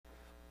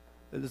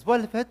الأسبوع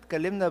اللي فات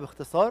اتكلمنا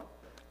باختصار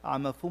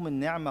عن مفهوم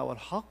النعمة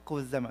والحق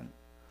والزمن.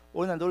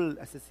 قلنا دول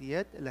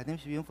الأساسيات اللي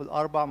هنمشي بيهم في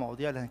الأربع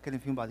مواضيع اللي هنتكلم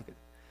فيهم بعد كده.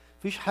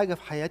 مفيش حاجة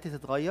في حياتي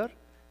تتغير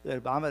غير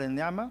بعمل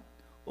النعمة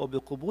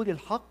وبقبول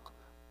الحق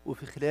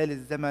وفي خلال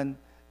الزمن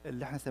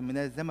اللي احنا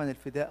سميناه زمن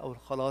الفداء أو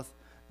الخلاص،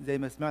 زي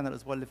ما سمعنا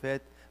الأسبوع اللي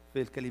فات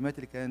في الكلمات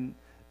اللي كان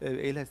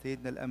قايلها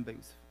سيدنا الأنبا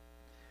يوسف.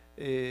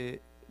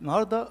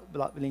 النهارده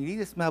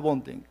بالانجليزي اسمها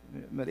بوندنج،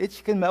 ما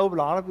لقيتش كلمه قوي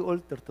بالعربي،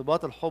 قلت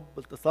ارتباط الحب،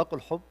 التصاق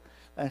الحب،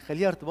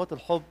 هنخليها ارتباط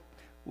الحب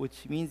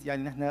which means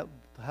يعني ان احنا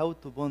how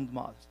to bond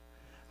مع others.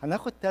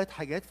 هناخد 3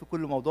 حاجات في كل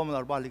موضوع من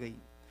الاربعه اللي جايين.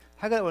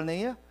 الحاجه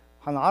الاولانيه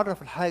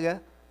هنعرف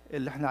الحاجه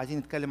اللي احنا عايزين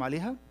نتكلم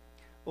عليها،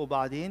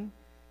 وبعدين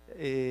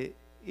ايه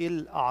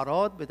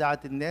الاعراض بتاعه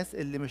الناس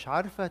اللي مش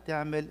عارفه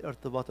تعمل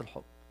ارتباط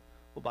الحب،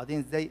 وبعدين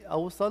ازاي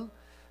اوصل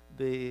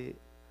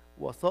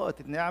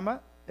بوساطه النعمه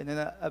ان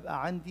انا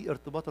ابقى عندي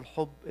ارتباط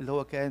الحب اللي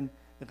هو كان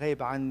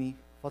غايب عني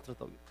فتره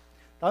طويله.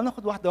 تعالوا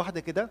ناخد واحده واحده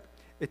كده.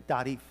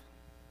 التعريف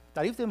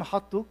زي ما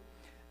حطه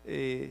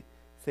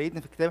سيدنا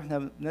في الكتاب. احنا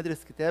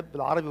بندرس كتاب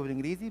بالعربي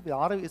وبالانجليزي.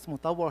 بالعربي اسمه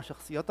طور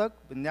شخصيتك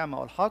بالنعمه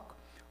والحق،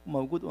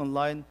 وموجود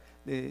اونلاين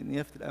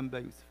لنيافه الانبا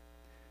يوسف.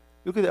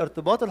 يقول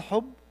ارتباط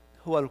الحب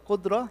هو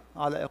القدره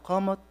على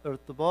اقامه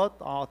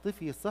ارتباط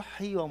عاطفي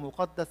صحي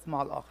ومقدس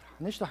مع الاخر.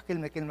 هنشرح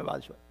كلمه كلمه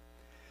بعد شويه.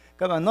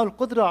 كما أنه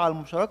القدرة على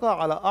المشاركة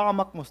على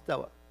أعمق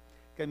مستوى،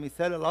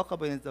 كمثال العلاقة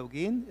بين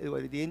الزوجين،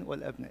 الوالدين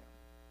والأبناء.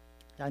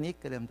 يعني إيه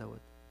الكلام دوت؟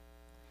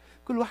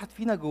 كل واحد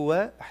فينا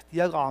جواه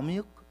احتياج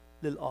عميق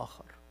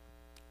للآخر.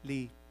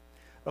 ليه؟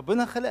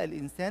 ربنا خلق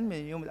الإنسان من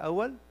اليوم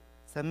الأول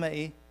سماه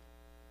إيه؟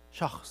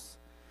 شخص.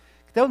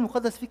 الكتاب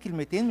المقدس فيه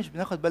كلمتين مش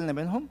بناخد بالنا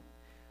منهم،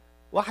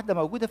 واحدة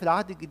موجودة في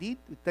العهد الجديد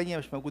والتانية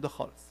مش موجودة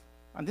خالص.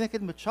 عندنا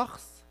كلمة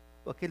شخص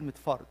وكلمة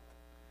فرد.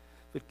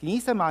 في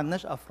الكنيسة ما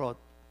عندناش أفراد،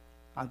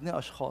 عندنا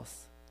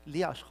أشخاص.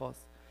 ليه أشخاص؟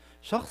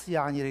 شخص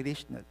يعني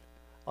ريليشنال.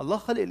 الله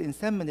خلق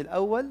الإنسان من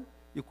الأول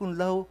يكون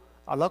له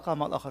علاقة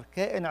مع الآخر،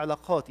 كائن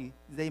علاقاتي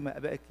زي ما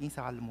آباء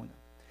الكنيسة علمونا.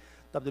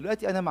 طب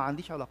دلوقتي أنا ما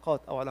عنديش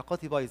علاقات أو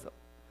علاقاتي بايظة،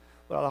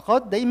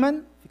 والعلاقات دايما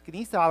في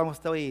الكنيسة على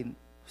مستويين: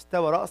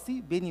 مستوى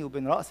رأسي بيني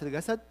وبين رأس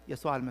الجسد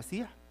يسوع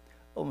المسيح،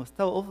 أو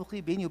مستوى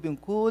أفقي بيني وبين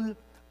كل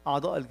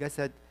أعضاء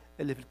الجسد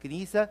اللي في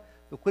الكنيسة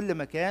في كل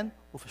مكان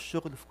وفي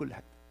الشغل في كل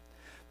حتة.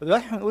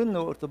 فدلوقتي احنا بنقول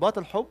إنه ارتباط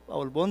الحب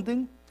أو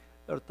البوندنج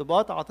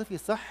ارتباط عاطفي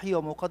صحي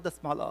ومقدس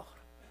مع الآخر،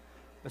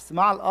 بس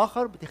مع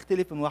الآخر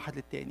بتختلف من واحد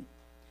للتاني.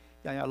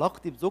 يعني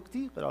علاقتي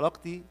بزوجتي غير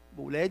علاقتي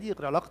بولادي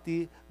غير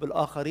علاقتي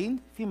بالآخرين.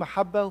 في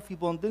محبة وفي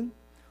بوندنج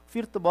وفي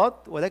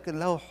ارتباط، ولكن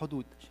له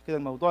حدود. عشان كده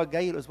الموضوع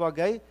الجاي الأسبوع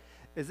الجاي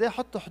ازاي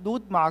أحط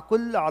حدود مع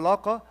كل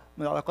علاقة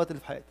من العلاقات اللي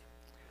في حياتي.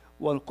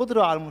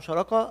 والقدرة على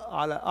المشاركة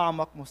على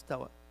أعمق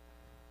مستوى.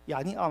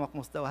 يعني إيه أعمق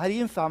مستوى؟ هل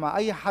ينفع مع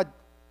أي حد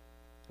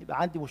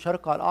يبقى عندي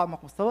مشاركة على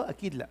أعمق مستوى؟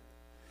 أكيد لا.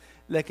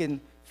 لكن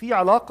في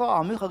علاقة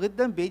عميقة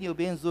جدا بيني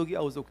وبين زوجي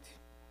أو زوجتي.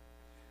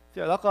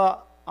 في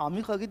علاقة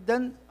عميقة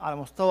جدا على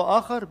مستوى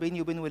آخر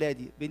بيني وبين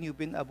ولادي، بيني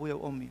وبين أبويا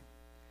وأمي.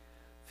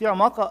 في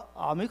علاقة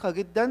عميقة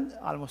جدا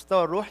على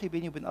المستوى الروحي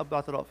بيني وبين أب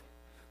اعترافي.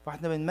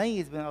 فاحنا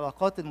بنميز بين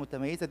العلاقات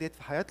المتميزة ديت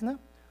في حياتنا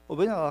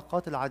وبين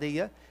العلاقات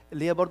العادية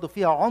اللي هي برضو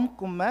فيها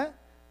عمق ما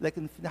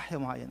لكن في ناحية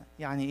معينة.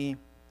 يعني إيه؟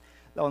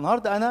 لو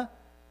النهاردة أنا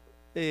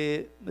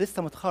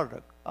لسه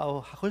متخرج أو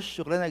هخش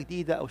شغلانة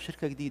جديدة أو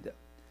شركة جديدة،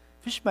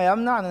 مفيش ما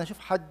يمنع ان انا اشوف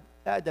حد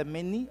اقدم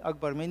مني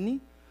اكبر مني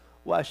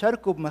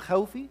واشاركه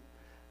بمخاوفي،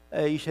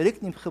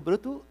 يشاركني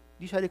بخبرته.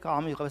 دي شركه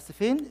عميقه، بس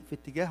فين؟ في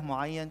اتجاه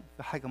معين،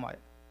 في حاجه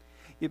معينه.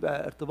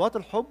 يبقى ارتباط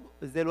الحب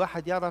ازاي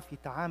الواحد يعرف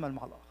يتعامل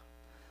مع الاخر.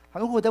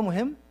 هنقول هو ده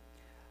مهم.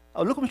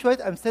 اقول لكم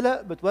شويه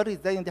امثله بتوري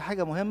ازاي ان دي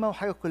حاجه مهمه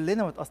وحاجه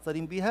كلنا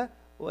متاثرين بيها،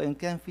 وان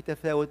كان في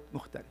تفاوت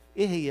مختلف.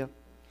 ايه هي؟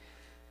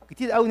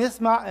 كتير قوي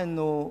نسمع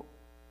انه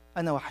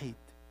انا وحيد.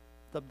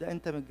 طب ده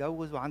انت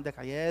متجوز وعندك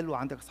عيال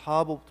وعندك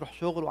اصحاب وبتروح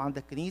شغل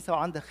وعندك كنيسه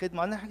وعندك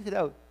خدمه، عندك حاجات كتير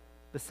قوي،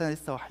 بس انا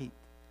لسه وحيد.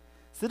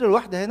 سر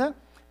الوحده هنا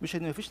مش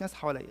ان مفيش ناس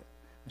حواليا،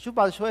 نشوف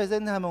بعد شويه ازاي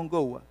انها من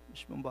جوه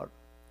مش من بره.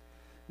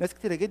 ناس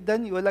كتيره جدا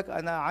يقول لك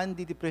انا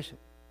عندي ديبريشن.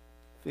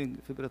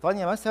 في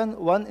بريطانيا مثلا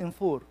 1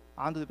 in 4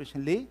 عنده ديبريشن.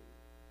 ليه؟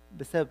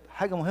 بسبب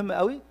حاجه مهمه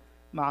قوي: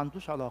 ما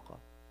عندوش علاقه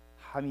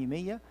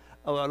حميميه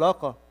او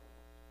علاقه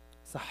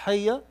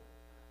صحيه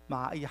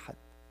مع اي حد.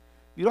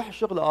 بيروح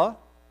الشغل،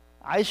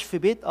 عايش في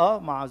بيت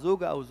مع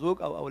زوجة أو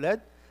زوج أو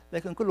أولاد،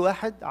 لكن كل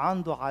واحد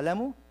عنده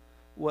عالمه.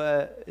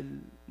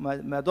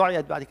 وما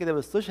دعيت بعد كده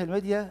بالسوشيال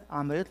ميديا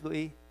عملت له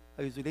إيه؟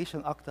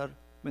 ايزوليشن أكتر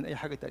من أي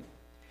حاجة تانية.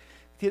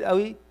 كتير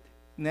قوي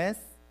ناس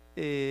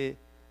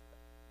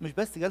مش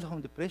بس جالهم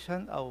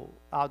ديبريشن أو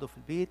قعدوا في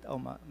البيت أو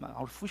ما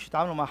عرفوش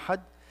يتعاملوا مع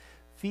حد.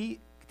 في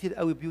كتير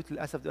قوي بيوت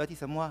للأسف دلوقتي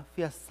يسموها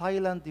فيها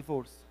سايلنت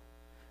ديفورس.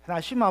 احنا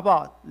عايشين مع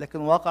بعض لكن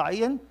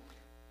واقعيا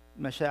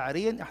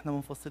مشاعريا احنا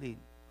منفصلين،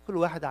 كل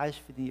واحد عايش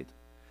في دنيته.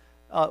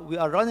 we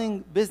are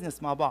running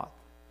business مع بعض،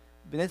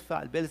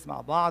 بندفع البيلز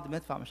مع بعض،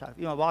 بندفع مش عارف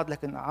ايه مع بعض،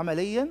 لكن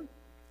عمليا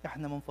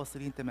احنا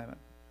منفصلين تماما.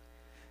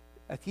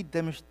 اكيد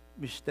ده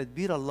مش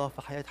تدبير الله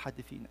في حياة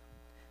حد فينا.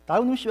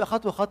 تعالوا نمشي بقى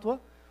خطوة خطوة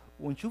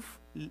ونشوف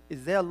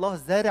ازاي الله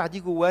زارع دي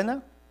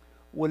جوانا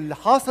واللي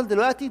حاصل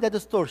دلوقتي ده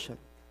ديستورشن،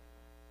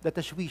 ده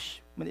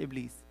تشويش من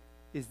ابليس.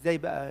 ازاي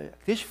بقى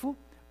اكتشفه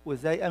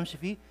وازاي امشي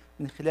فيه؟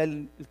 من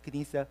خلال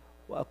الكنيسه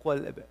واقوال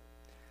الاباء.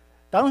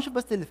 تعالوا نشوف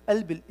بس اللي في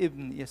قلب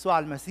الابن يسوع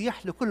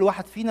المسيح لكل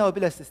واحد فينا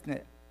وبلا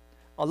استثناء.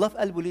 الله في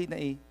قلبه لينا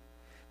ايه؟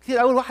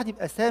 كتير اول واحد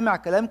يبقى سامع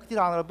كلام كتير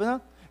عن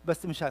ربنا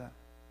بس مش انا.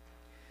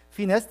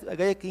 في ناس تبقى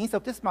جايه الكنيسه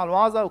وبتسمع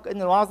الوعظه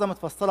وكأن الوعظه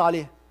متفصله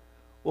عليها،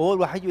 وهو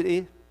الوحيد يقول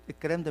ايه؟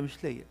 الكلام ده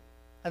مش ليا،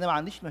 انا ما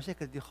عنديش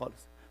المشاكل دي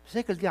خالص،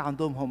 المشاكل دي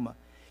عندهم هم،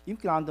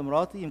 يمكن عند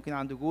مراتي، يمكن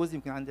عند جوزي،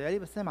 يمكن عند عيالي،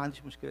 بس انا ما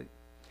عنديش المشكله دي.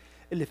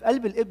 اللي في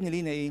قلب الابن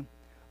لينا ايه؟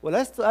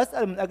 ولست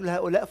اسال من اجل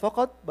هؤلاء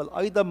فقط، بل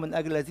ايضا من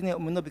اجل الذين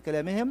يؤمنون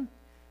بكلامهم،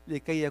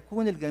 لكي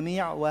يكون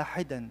الجميع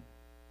واحدا.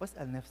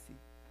 واسال نفسي،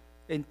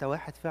 انت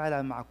واحد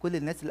فعلا مع كل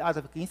الناس اللي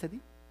قاعده في الكنيسه دي؟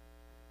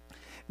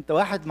 انت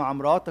واحد مع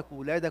مراتك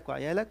واولادك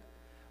وعيالك،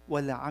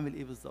 ولا عامل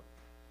ايه بالظبط؟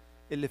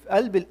 اللي في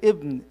قلب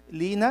الابن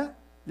لينا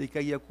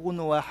لكي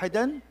يكونوا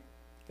واحدا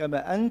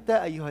كما انت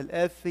ايها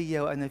الاب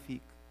فيا وانا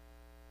فيك.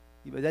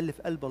 يبقى ده اللي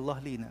في قلب الله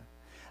لينا.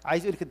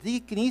 عايز يقول كده، تيجي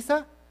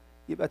الكنيسه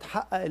يبقى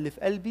تحقق اللي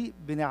في قلبي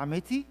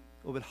بنعمتي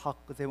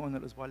وبالحق زي ما قلنا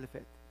الاسبوع اللي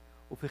فات،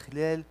 وفي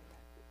خلال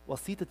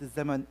وسيطه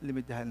الزمن اللي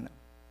مديها لنا.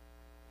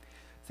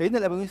 سيدنا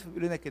الابو يوسف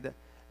بيقول لنا كده: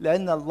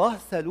 لان الله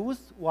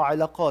ثالوث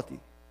وعلاقاتي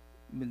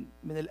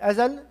من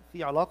الازل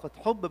في علاقه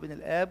حب بين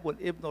الاب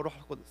والابن والروح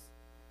القدس.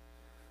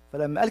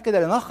 فلما قال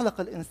كده لنخلق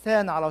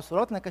الانسان على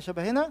صورتنا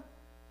كشبهنا،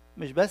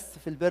 مش بس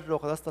في البر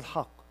وقداسه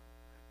الحق،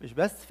 مش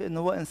بس في ان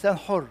هو انسان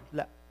حر،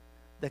 لا،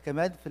 ده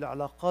كمان في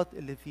العلاقات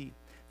اللي فيه،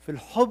 في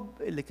الحب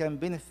اللي كان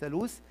بين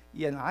الثالوث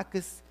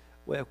ينعكس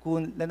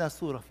ويكون لنا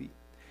صوره فيه.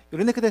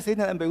 يقول لنا كده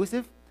سيدنا الانبا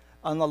يوسف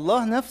ان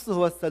الله نفسه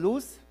هو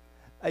الثالوث،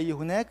 اي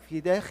هناك في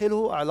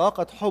داخله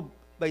علاقه حب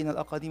بين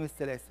الاقانيم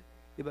الثلاثه.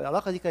 يبقى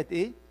العلاقه دي كانت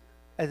ايه؟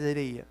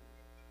 ازليه.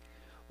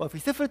 وفي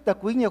سفر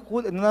التكوين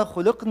يقول اننا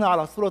خلقنا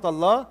على صوره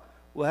الله،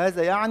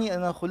 وهذا يعني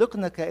اننا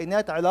خلقنا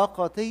كائنات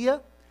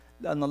علاقاتيه،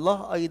 لان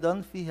الله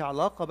ايضا فيه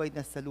علاقه بين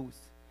الثالوث،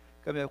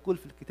 كما يقول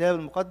في الكتاب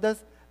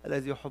المقدس: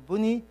 الذي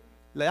يحبني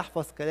لا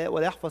يحفظ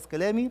ولا يحفظ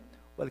كلامي،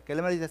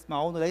 والكلام الذي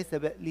تسمعونه ليس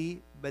لي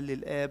بل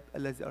للآب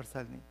الذي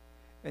أرسلني.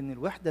 إن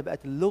الوحدة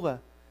بقت اللغة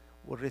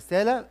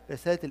والرسالة،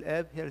 رسالة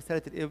الآب هي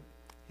رسالة الابن،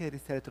 هي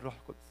رسالة الروح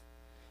القدس.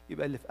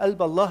 يبقى اللي في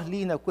قلب الله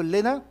لينا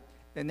كلنا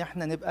إن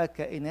إحنا نبقى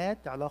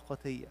كائنات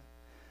علاقاتية،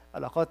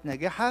 علاقات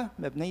ناجحة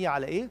مبنية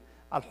على إيه؟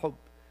 على الحب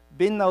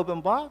بيننا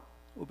وبين بعض،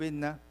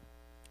 وبيننا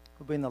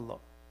وبين الله.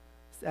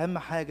 بس أهم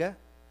حاجة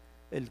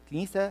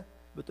الكنيسة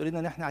بتقول لنا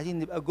إن إحنا عايزين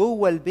نبقى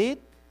جوه البيت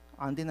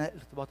عندنا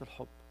ارتباط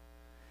الحب.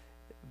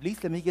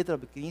 ابليس لما يجي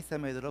يضرب الكنيسه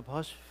ما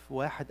يضربهاش في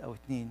واحد او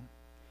اتنين،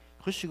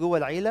 يخش جوه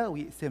العيله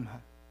ويقسمها.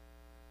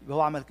 يبقى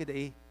هو عمل كده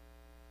ايه؟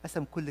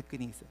 قسم كل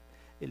الكنيسه.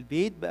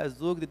 البيت بقى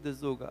الزوج ضد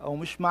الزوجه، او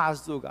مش مع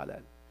الزوج على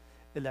الاقل.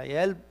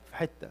 العيال في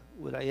حته،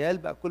 والعيال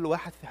بقى كل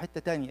واحد في حته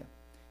تانيه.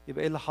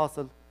 يبقى ايه اللي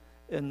حاصل؟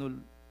 انه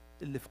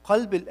اللي في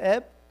قلب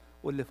الاب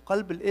واللي في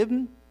قلب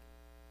الابن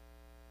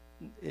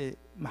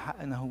ما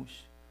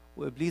حققناهوش،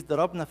 وابليس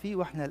ضربنا فيه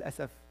واحنا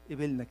للاسف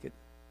قبلنا كده.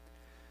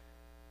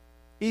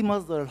 ايه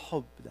مصدر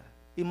الحب ده؟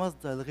 ايه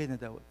مصدر الغنى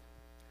دوت؟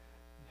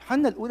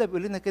 يوحنا الاولى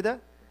بيقول لنا كده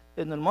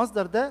ان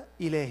المصدر ده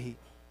الهي.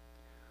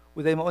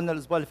 وزي ما قلنا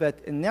الاسبوع اللي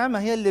فات، النعمه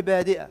هي اللي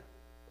بادئه.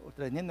 قلت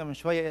لنا من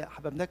شويه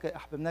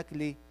احببناك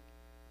ليه؟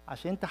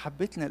 عشان انت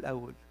حبيتنا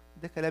الاول.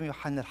 ده كلام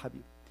يوحنا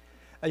الحبيب.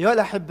 ايها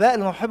الاحباء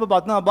لنحب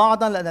بعضنا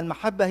بعضا لان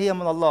المحبه هي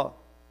من الله،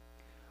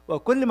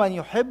 وكل من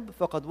يحب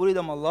فقد ولد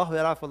من الله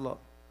ويعرف الله،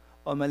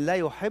 ومن لا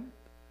يحب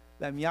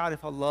لم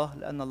يعرف الله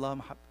لان الله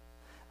محبه.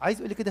 عايز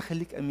اقول لي كده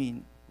خليك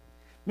امين،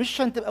 مش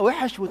عشان تبقى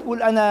وحش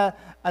وتقول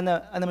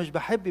انا مش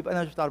بحب يبقى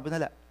انا مش بتاع ربنا،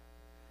 لا.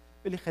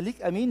 اللي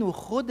خليك امين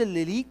وخد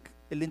اللي ليك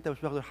اللي انت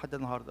مش واخده لحد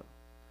النهارده.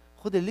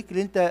 خد اللي ليك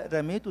اللي انت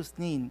رميته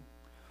سنين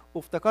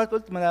وافتكرت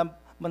قلت ما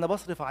انا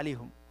بصرف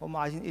عليهم، هم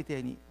عايزين ايه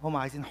تاني؟ هم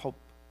عايزين حب،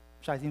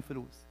 مش عايزين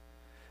فلوس.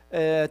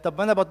 طب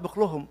ما انا بطبخ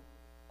لهم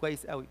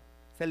كويس قوي،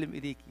 سلم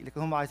ايديكي،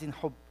 لكن هم عايزين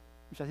حب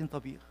مش عايزين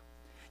طبيخ.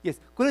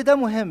 كل ده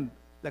مهم،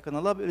 لكن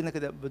الله بيقول لنا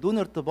كده بدون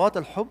ارتباط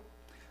الحب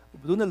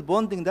وبدون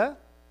البوندنج ده.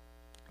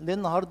 ليه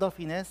النهارده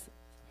في ناس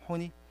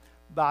سامحوني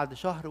بعد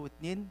شهر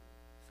واتنين،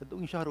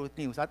 صدقوني شهر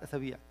واتنين وساعات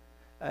اسابيع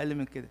اقل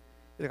من كده،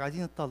 اللي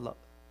عايزين نتطلق،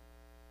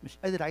 مش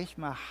قادر اعيش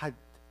مع حد.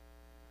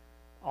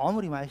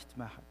 عمري ما عشت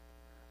مع حد،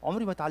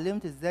 عمري ما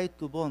اتعلمت ازاي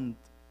تبوند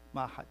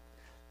مع حد.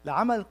 لا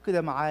عمل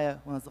كده معايا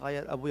وانا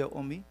صغير ابويا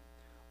وامي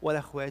ولا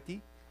اخواتي.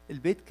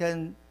 البيت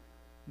كان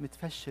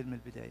متفشل من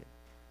البدايه.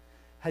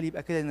 هل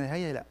يبقى كده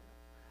النهايه؟ لا.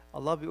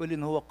 الله بيقول لي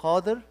ان هو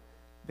قادر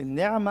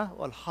بالنعمه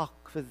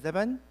والحق في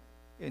الزمن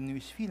انه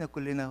يشفينا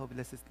كلنا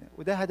وبلا استثناء،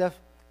 وده هدف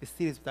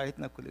السيريز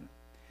بتاعتنا كلنا.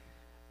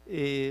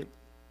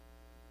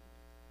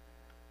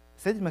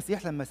 السيد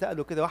المسيح لما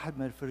سأله كده واحد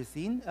من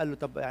الفريسيين قال له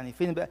طب يعني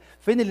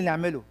فين اللي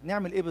نعمله؟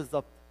 نعمل ايه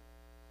بالظبط؟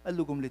 قال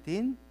له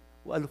جملتين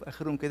وقال له في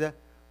اخرهم كده: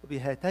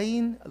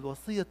 وبهاتين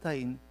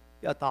الوصيتين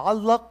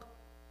يتعلق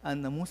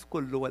الناموس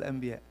كله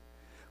والانبياء.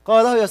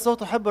 قال له يسوع: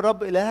 تحب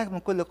الرب الهك من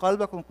كل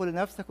قلبك ومن كل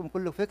نفسك ومن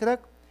كل فكرك،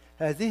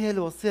 هذه هي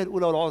الوصيه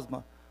الاولى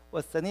والعظمى،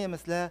 والثانيه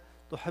مثلها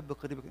تحب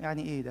قريبك.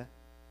 يعني ايه ده؟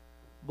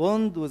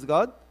 bond with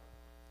God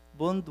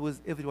bond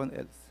with everyone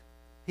else.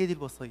 هي دي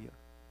الوصيه.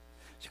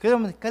 عشان كده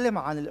لما بنتكلم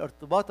عن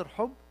الارتباط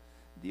الحب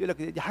دي يقول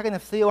لك دي حاجه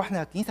نفسيه،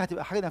 واحنا الكنيسه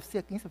هتبقى حاجه نفسيه.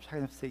 الكنيسه مش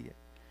حاجه نفسيه،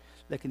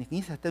 لكن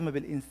الكنيسه تهتم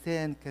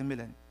بالانسان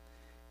كاملا.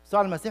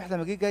 يسوع المسيح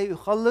لما جاي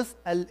يخلص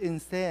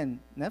الانسان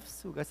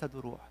نفس وجسد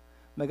وروح.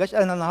 ما جاش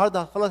انا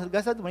النهارده هخلص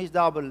الجسد وماليش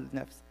دعوه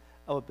بالنفس،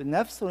 او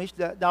بالنفس وماليش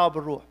دعوه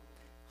بالروح.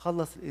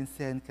 خلص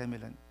الانسان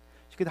كاملا.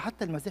 عشان كده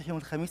حتى المسيح يوم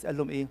الخميس قال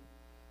لهم ايه؟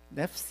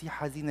 نفسي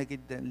حزينه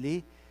جدا.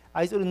 ليه؟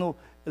 عايز يقول انه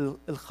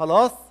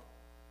الخلاص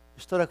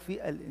اشترك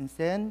فيه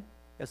الانسان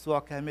يسوع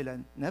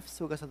كاملا،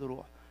 نفس وجسد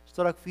وروح.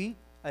 اشترك فيه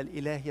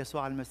الاله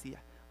يسوع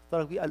المسيح،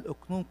 اشترك فيه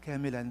الاقنوم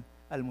كاملا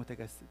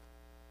المتجسد.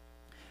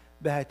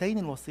 بهاتين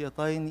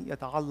الوصيتين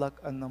يتعلق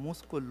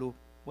الناموس كله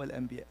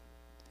والانبياء.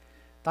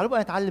 تعالوا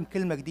بقى نتعلم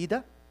كلمه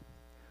جديده،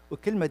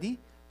 والكلمه دي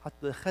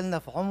هتدخلنا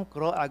في عمق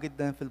رائع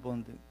جدا في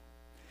البوندنج.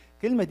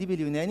 الكلمه دي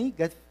باليوناني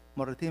جت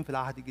مرتين في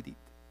العهد الجديد.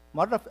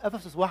 مره في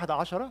افسس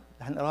 1:10 اللي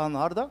هنقراها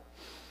النهارده،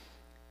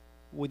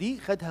 ودي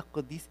خدها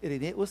القديس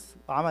إيرينيوس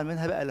وعمل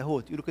منها بقى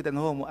لاهوت. يقولوا كده ان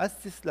هو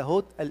مؤسس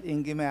لاهوت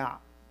الانجماع.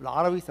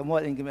 بالعربي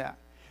يسموها الانجماع،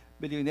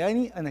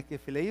 باليوناني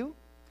اناكيفيليو،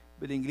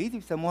 بالانجليزي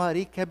بيسموها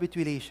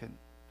ريكابيتوليشن.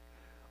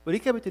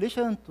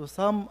 وريكابيتوليشن تو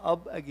سام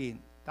اب اجين.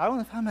 تعالوا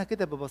نفهمها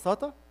كده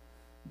ببساطه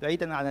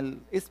بعيدا عن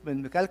الاسم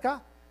المكلكع،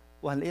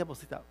 وهنلاقيها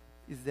بسيطه قوي.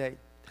 ازاي؟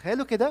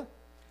 تخيلوا كده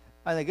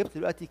انا جبت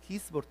دلوقتي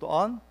كيس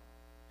برتقان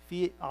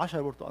فيه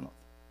 10 برتقانات.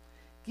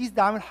 الكيس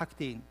ده عامل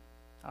حاجتين.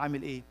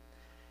 عامل ايه؟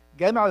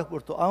 جامع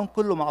البرتقان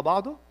كله مع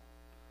بعضه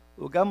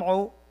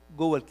وجمعه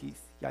جوه الكيس.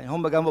 يعني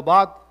هم جنب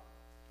بعض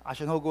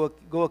عشان هو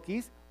جوه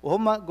الكيس،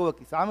 وهم جوه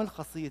الكيس. عامل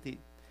خاصيتين،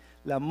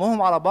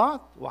 لمهم على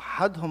بعض،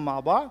 وحدهم مع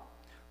بعض،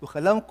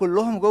 وخلاهم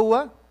كلهم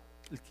جوه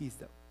الكيس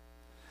ده.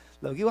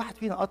 لو جه واحد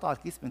فينا قطع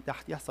الكيس من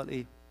تحت يحصل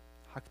ايه؟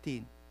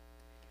 حاجتين.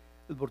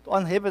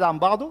 البرتقان هيبعد عن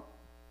بعضه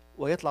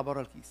وهيطلع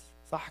بره الكيس،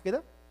 صح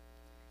كده؟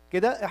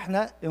 كده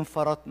احنا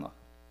انفرطنا.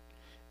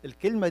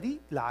 الكلمه دي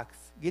العكس،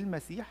 جه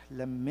المسيح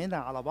لمنا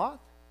على بعض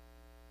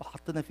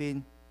وحطنا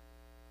فين؟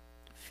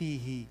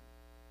 فيه.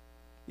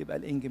 يبقى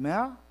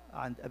الانجماع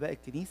عند اباء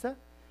الكنيسه،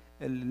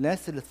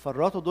 الناس اللي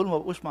اتفرطوا دول ما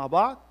بقوش مع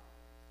بعض،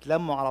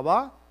 اتلموا على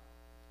بعض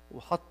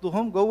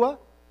وحطوهم جوه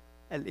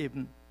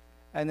الابن.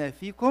 انا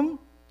فيكم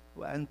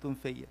وانتم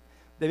فيا.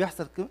 ده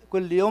بيحصل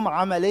كل يوم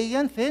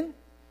عمليا فين؟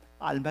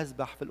 على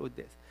المذبح في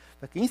القداس.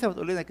 فالكنيسه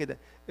بتقول لنا كده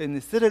ان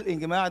سر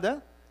الانجماع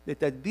ده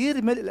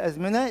لتدبير ملء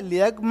الازمنه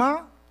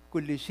ليجمع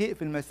كل شيء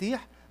في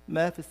المسيح،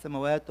 ما في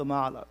السماوات وما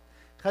على الارض.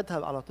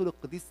 خدها على طول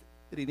القديس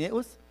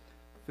إيرينيوس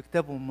في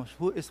كتابه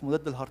المشهور اسمه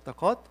ضد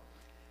الهرطقات،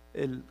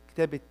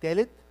 الكتاب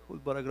الثالث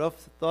والبراجراف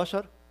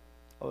 16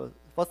 او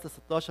فصل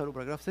 16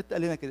 وبراجراف 6.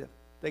 قال لنا كده: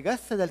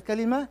 تجسد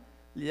الكلمه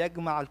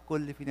ليجمع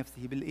الكل في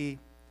نفسه بالايه؟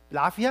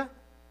 بالعافيه،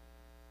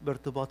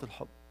 بارتباط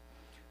الحب.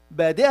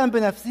 بادئا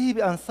بنفسه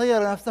بان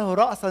صير نفسه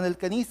راسا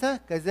للكنيسه،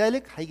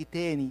 كذلك هيجي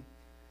تاني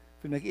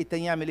في المجيء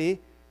التاني يعمل ايه؟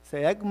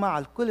 سيجمع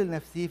الكل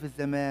لنفسه في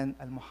الزمان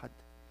المحدد.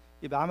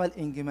 يبقى عمل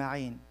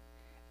انجماعين.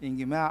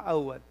 انجماع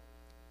اول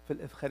في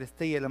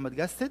الافخارستيه لما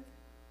تجسد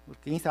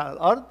والكنيسه على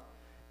الارض،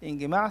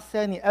 انجماع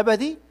ثاني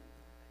ابدي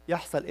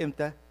يحصل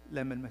امتى؟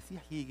 لما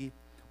المسيح يجي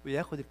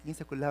وياخد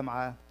الكنيسه كلها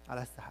معاه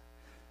على السحاب.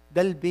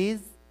 ده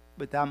البيز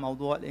بتاع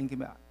موضوع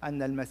الانجماع،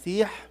 ان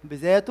المسيح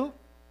بذاته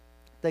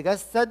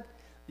تجسد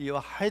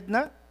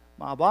ليوحدنا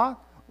مع بعض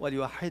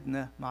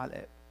وليوحدنا مع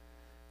الاب.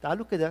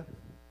 تعالوا كده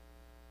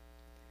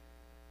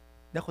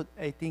ناخد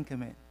ايتين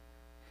كمان.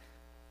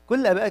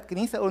 كل اباء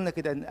الكنيسه قلنا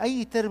كده ان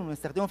اي ترم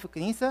بنستخدمه في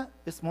الكنيسه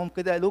اسمهم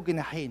كده له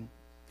جناحين،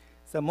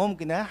 سموهم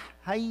جناح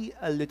هي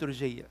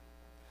الليتورجيه.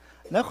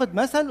 ناخد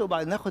مثل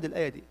وبعدين ناخد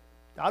الايه دي.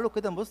 تعالوا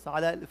كده نبص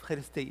على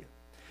الافخارستيه.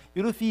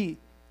 يقولوا في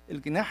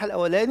الجناح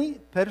الاولاني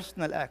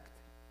بيرسونال اكت،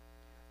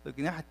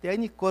 الجناح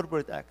الثاني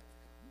كوربوريت اكت،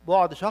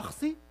 بعد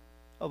شخصي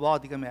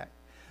وبعد جماعي.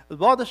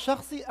 البعد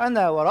الشخصي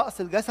انا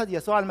وراس الجسد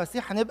يسوع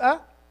المسيح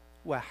هنبقى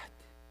واحد.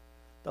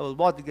 طب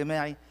البعد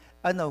الجماعي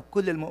انا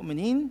وكل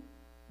المؤمنين،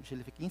 مش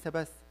اللي في الكنيسه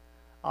بس،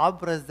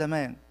 عبر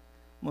الزمان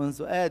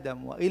منذ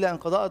ادم والى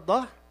انقضاء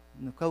الدهر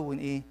نكون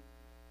ايه؟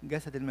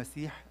 جسد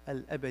المسيح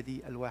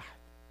الابدي الواحد.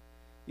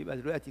 يبقى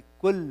دلوقتي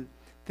كل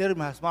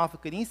ترم هسمعه في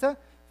الكنيسه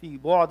في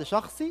بعد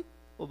شخصي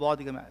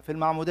وبعد جماعي. في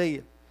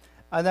المعموديه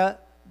انا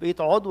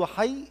بقيت عضو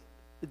حي،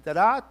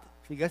 اتزرعت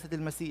في جسد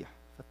المسيح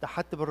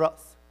فاتحدت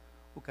بالراس،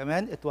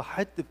 وكمان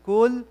اتوحدت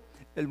بكل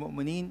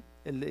المؤمنين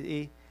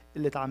اللي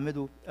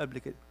اتعمدوا قبل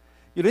كده.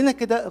 يقول لنا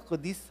كده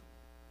القديس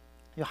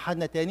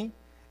يوحنا تاني: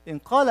 ان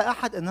قال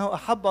احد انه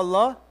احب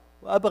الله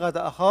وابغض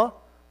اخاه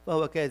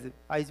فهو كاذب.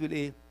 عايز يقول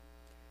ايه؟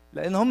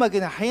 لان هما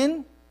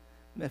جناحين،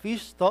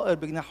 مفيش طائر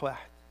بجناح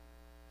واحد،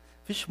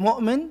 مفيش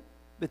مؤمن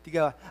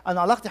باتجاه واحد.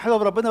 انا علاقتي حلوه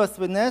بربنا بس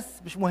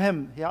بالناس مش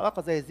مهم، هي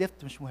علاقه زي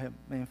الزفت مش مهم،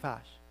 ما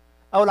ينفعش.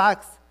 او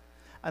العكس،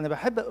 انا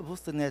بحب ابقى في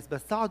وسط الناس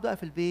بس اقعد بقى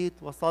في البيت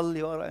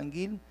واصلي واقرا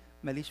انجيل،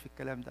 ماليش في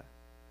الكلام ده.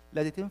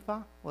 لا دي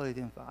تنفع ولا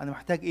دي تنفع. انا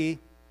محتاج ايه؟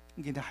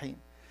 جناحين.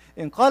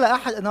 ان قال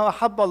احد انه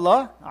احب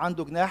الله،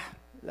 عنده جناح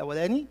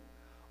الاولاني،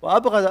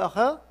 وابغض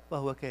اخاه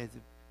فهو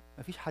كاذب.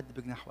 مفيش حد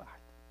بجناح واحد.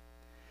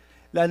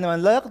 لان من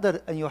لا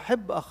يقدر ان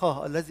يحب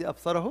اخاه الذي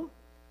ابصره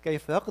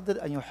كيف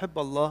يقدر أن يحب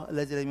الله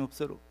الذي لم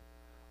يبصره؟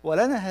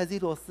 ولنا هذه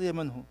الوصية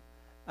منه،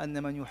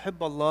 أن من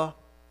يحب الله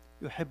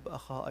يحب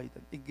أخاه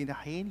أيضا.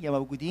 الجناحين يا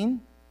موجودين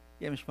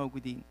يا مش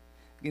موجودين،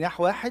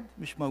 جناح واحد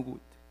مش موجود،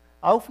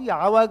 أو في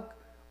عوج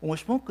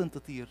ومش ممكن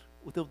تطير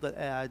وتفضل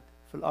قاعد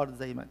في الأرض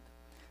زي ما أنت.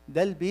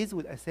 ده البيز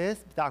والأساس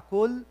بتاع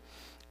كل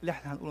اللي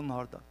احنا هنقوله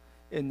النهارده،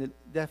 إن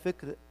ده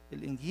فكر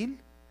الإنجيل،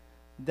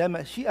 ده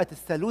مشيئة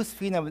الثالوث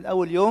فينا من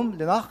أول يوم،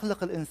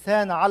 لنخلق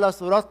الإنسان على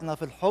صورتنا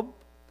في الحب،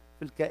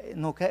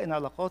 إنه كائن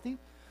علاقاتي.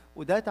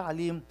 وده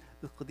تعليم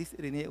القديس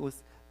إيرينيوس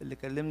اللي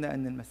كلمنا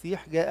أن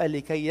المسيح جاء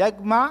لكي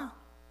يجمع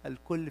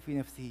الكل في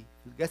نفسه،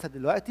 في الجسد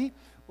دلوقتي،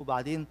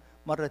 وبعدين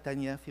مرة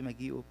تانية في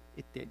مجيئه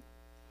التاني.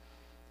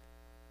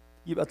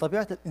 يبقى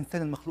طبيعة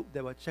الإنسان المخلوق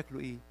دوت شكله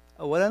إيه؟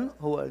 أولاً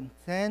هو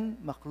إنسان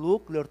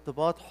مخلوق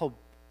لارتباط حب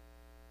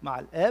مع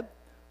الآب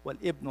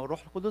والابن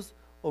والروح القدس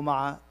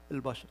ومع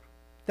البشر.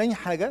 تاني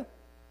حاجة،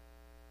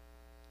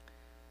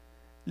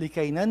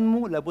 لكي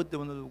ننمو لابد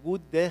من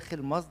الوجود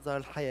داخل مصدر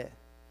الحياة.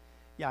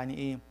 يعني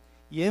إيه؟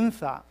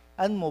 ينفع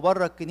أنمو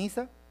بره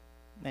الكنيسة؟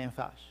 ما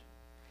ينفعش.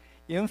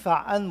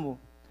 ينفع أنمو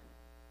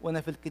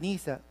وأنا في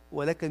الكنيسة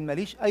ولكن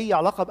ماليش أي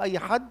علاقة بأي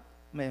حد؟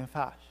 ما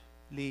ينفعش.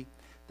 ليه؟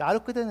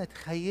 تعالوا كده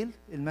نتخيل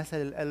المثل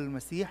اللي قاله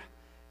المسيح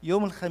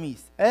يوم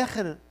الخميس،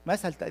 آخر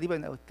مثل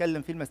تقريبا أو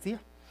اتكلم فيه المسيح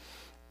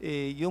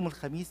يوم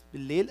الخميس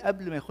بالليل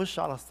قبل ما يخش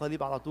على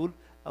الصليب على طول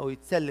أو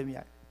يتسلم.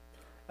 يعني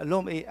قال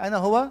لهم إيه؟ أنا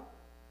هو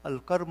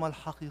الكرمة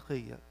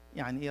الحقيقية.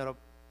 يعني إيه يا رب؟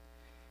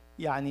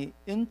 يعني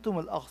أنتم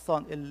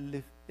الأغصان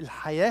اللي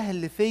الحياة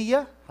اللي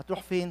فيا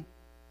هتروح فين؟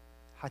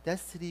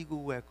 هتسري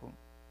جواكم.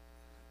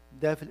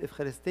 ده في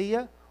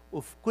الإفخارستية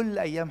وفي كل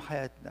أيام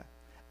حياتنا.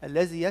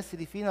 الذي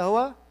يسري فينا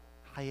هو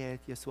حياة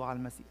يسوع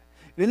المسيح.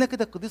 لأن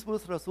كده القديس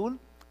بولس الرسول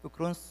في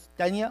كورنثوس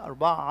الثانية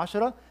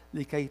 4:10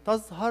 لكي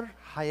تظهر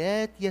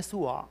حياة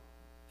يسوع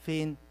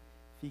فين؟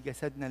 في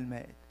جسدنا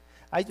المائت.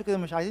 عايزه كده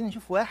مش عايزين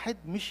نشوف واحد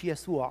مش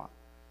يسوع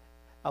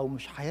أو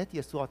مش حياة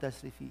يسوع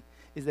تسري فيه.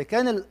 إذا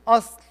كان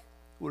الأصل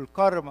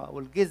والكرمة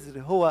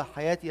والجذر هو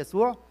حياة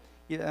يسوع،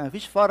 يبقى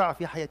مفيش فرع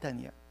في حياة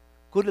تانية،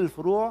 كل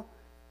الفروع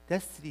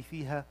تسري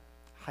فيها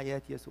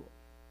حياة يسوع.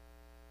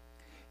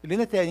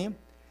 لنا تاني،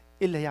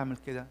 إيه اللي هيعمل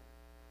كده؟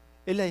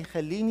 إيه اللي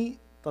هيخليني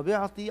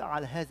طبيعتي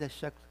على هذا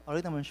الشكل؟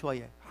 قرينا من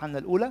شوية يوحنا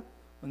الأولى،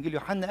 وإنجيل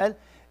يوحنا قال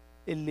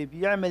اللي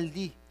بيعمل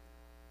دي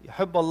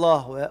يحب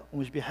الله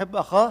ومش بيحب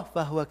أخاه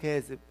فهو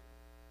كاذب.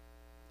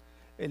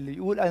 اللي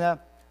يقول أنا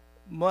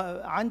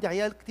عندي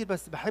عيال كتير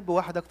بس بحب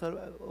واحد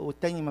أكتر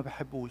والتاني ما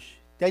بحبوش،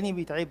 التاني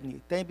بيتعبني،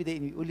 التاني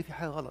بيضايقني، يقول لي في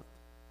حاجة غلط.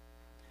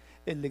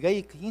 اللي جاي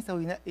الكنيسة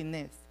وينقي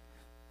الناس،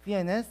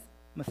 فيها ناس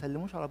ما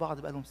سلموش على بعض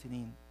بقالهم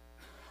سنين،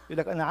 يقول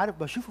لك أنا عارف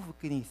بشوفه في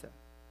الكنيسة،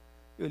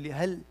 يقول لي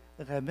هل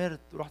غامرت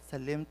ورحت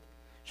سلمت؟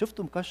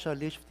 شفته مكشر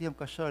ليه؟ شفتيها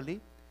مكشرة ليه؟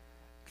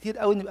 كتير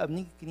قوي نبقى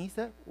بنيجي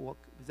الكنيسة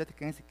وبالذات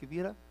الكنائس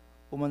الكبيرة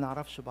وما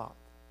نعرفش بعض.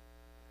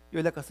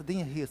 يقول لك أصل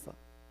الدنيا هيصة.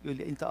 يقول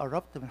لي أنت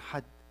قربت من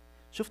حد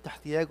شفت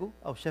احتياجه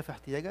أو شاف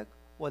احتياجك،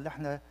 ولا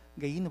إحنا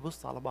جايين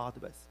نبص على بعض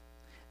بس؟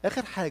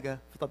 آخر حاجة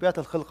في طبيعة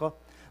الخلقة،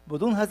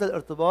 بدون هذا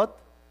الارتباط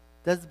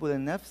تذبل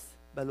النفس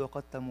بل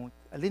وقد تموت.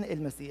 قال لنا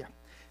المسيح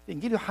في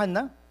إنجيل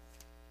يوحنا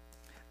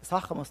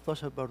إصحاح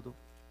 15 برضو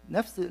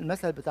نفس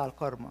المثل بتاع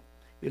الكرمة.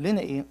 يقول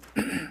لنا إيه؟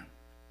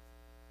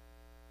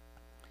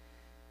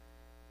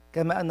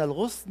 كما أن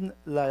الغصن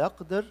لا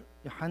يقدر،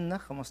 يوحنا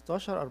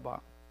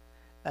 15:4،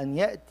 أن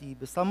يأتي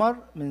بثمر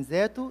من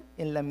ذاته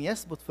إن لم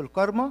يثبت في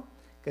الكرمة،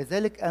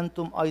 كذلك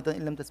أنتم أيضا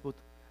إن لم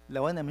تثبتوا.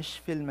 لو أنا مش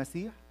في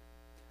المسيح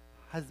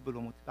هذبل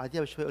وموت.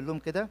 بعديها بشوية يقول لهم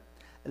كده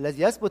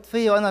الذي يثبت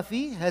فيا وأنا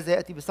فيه هذا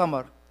يأتي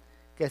بثمر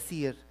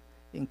كثير،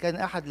 إن كان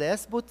أحد لا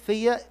يثبت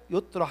فيا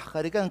يطرح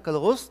خارجا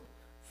كالغصن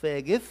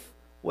فيجف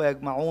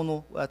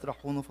ويجمعونه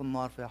ويطرحونه في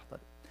النار فيحترق.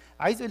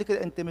 عايز يقول لي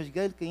كده أنت مش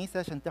جاي الكنيسة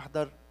عشان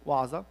تحضر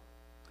وعظة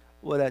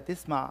ولا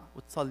تسمع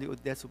وتصلي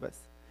قداسه بس،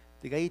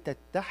 انت جاي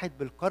تتحد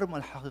بالكرمة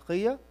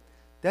الحقيقية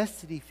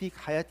تسري فيك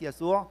حياة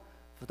يسوع،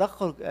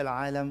 فتخرج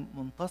العالم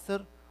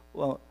منتصر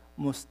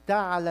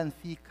ومستعلن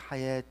فيك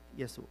حياة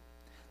يسوع.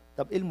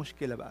 طب ايه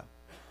المشكلة بقى؟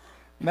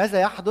 ماذا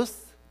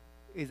يحدث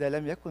إذا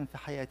لم يكن في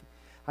حياتي؟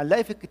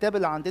 هنلاقي في الكتاب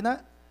اللي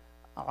عندنا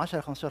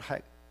 10-15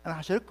 حاجة، أنا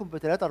هشارككم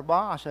ب3-4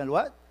 عشان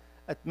الوقت.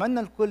 أتمنى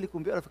الكل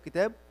يكون بيقرأ في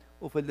الكتاب،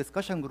 وفي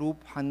الدسكشن جروب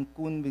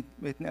هنكون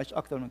بنتناقش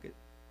أكتر من كده.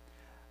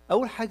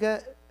 أول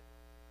حاجة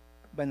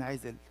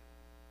بنعزل،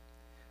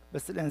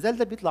 بس الانعزال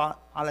ده بيطلع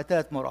على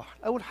 3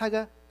 مراحل. اول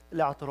حاجه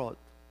الاعتراض.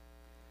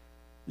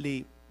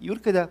 ليه؟ يقول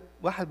كده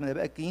واحد من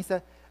اباء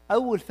الكنيسه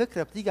اول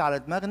فكره بتيجي على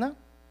دماغنا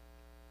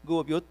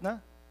جوه بيوتنا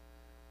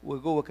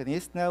وجوه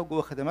كنيستنا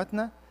وجوه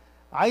خدماتنا،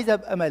 عايز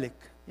ابقى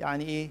ملك.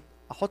 يعني ايه؟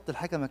 احط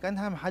الحاجه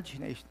مكانها محدش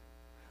يناقشني،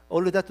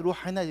 اقول له ده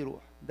تروح هنا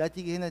يروح، ده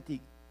تيجي هنا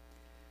تيجي.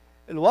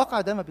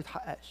 الواقع ده ما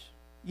بيتحققش.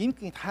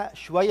 يمكن يتحقق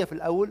شويه في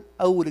الاول،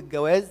 اول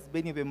الجواز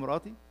بيني وبين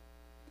مراتي،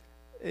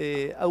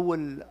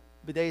 اول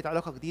بداية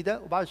علاقة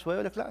جديدة، وبعد شوية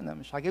يقول لك لا أنا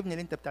مش عاجبني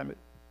اللي أنت بتعمله.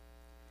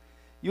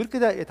 يقول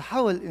كده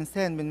يتحول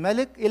الإنسان من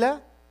ملك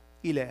إلى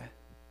إله.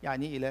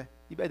 يعني إيه إله؟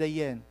 يبقى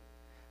ديان،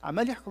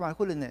 عمال يحكم على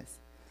كل الناس.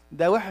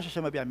 ده وحش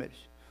عشان ما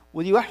بيعملش،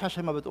 ودي وحش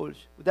عشان ما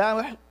بتقولش، وده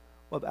وحش،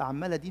 وابقى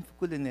عمال ادين في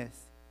كل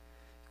الناس.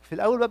 في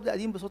الاول ببدا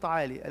ادين بصوت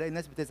عالي، الاقي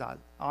الناس بتزعل،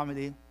 اعمل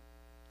ايه؟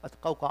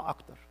 اتقوقع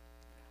اكتر،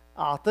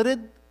 اعترض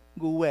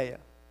جوايا.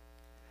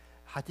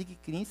 هتيجي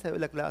الكنيسه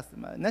يقول لك لا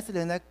اصل الناس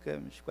اللي هناك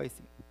مش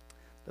كويسين.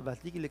 طب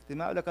هتيجي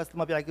الاجتماع يقول لك اصل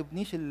ما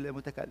بيعجبنيش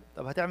المتكلم.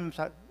 طب هتعمل مش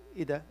عارف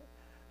ايه ده.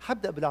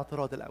 هبدا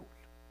بالاعتراض الاول،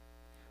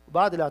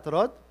 وبعد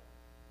الاعتراض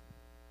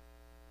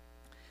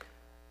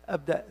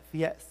ابدا في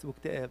يأس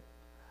واكتئاب.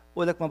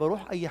 اقول لك ما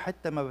بروح اي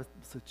حته ما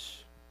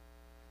بتبسطش،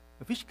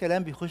 مفيش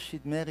كلام بيخش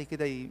دماغي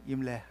كده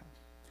يملاها،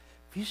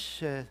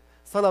 مفيش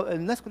صلاة.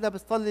 الناس كلها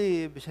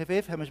بتصلي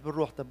بشفايفها مش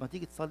بالروح. طب ما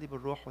تيجي تصلي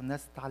بالروح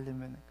والناس تتعلم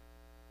منك.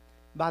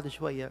 بعد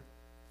شويه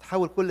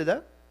تحول كل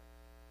ده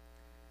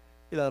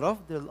الى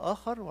رفض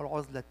للاخر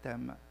والعزله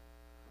التامه،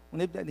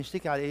 ونبدا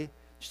نشتكي على ايه؟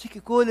 نشتكي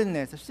كل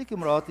الناس، اشتكي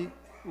مراتي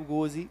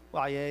وجوزي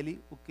وعيالي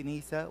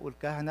والكنيسه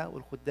والكهنه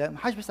والخدام،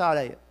 محدش بيسأل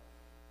عليا.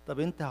 طب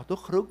انت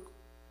هتخرج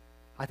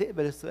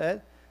هتقبل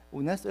السؤال؟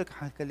 والناس تقول لك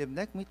احنا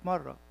كلمناك 100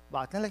 مره،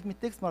 بعتنا لك 100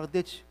 تكست ما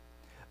ردتش.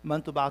 ما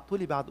انتوا بعتوا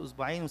لي بعد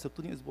اسبوعين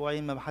وسبتوني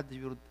اسبوعين ما حدش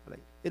بيرد عليا.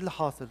 ايه اللي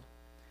حاصل؟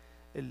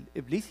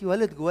 الابليس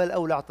يولد جوايا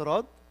الاول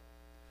اعتراض،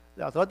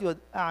 الاعتراض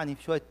يوقعني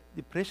في شويه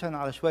ديبريشن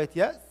على شويه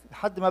يأس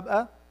لحد ما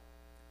ابقى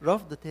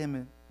رفض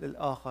تام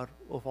للاخر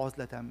وفي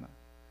عزله تامه.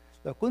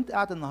 لو كنت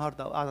قاعد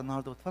النهارده او قاعده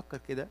النهارده وتفكر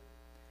كده،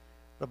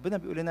 ربنا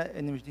بيقول لنا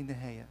ان مش دي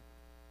النهايه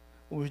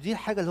ومش دي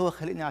الحاجه اللي هو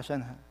خلقني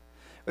عشانها.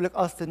 يقول لك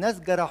اصل الناس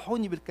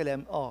جرحوني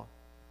بالكلام.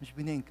 مش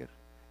بننكر،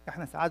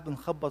 احنا ساعات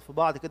بنخبط في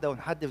بعض كده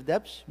ونحدف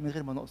دبش من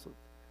غير ما نقصد،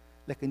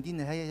 لكن دي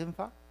النهايه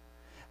ينفع؟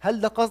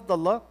 هل ده قصد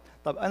الله؟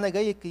 طب انا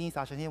جاي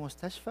الكنيسه عشان هي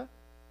مستشفى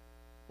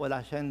ولا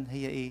عشان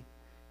هي ايه؟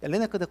 قال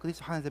لنا كده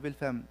القديس يوحنا ذبي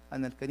الفم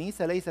ان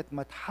الكنيسه ليست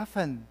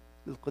متحفا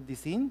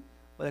للقديسين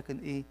ولكن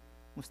ايه؟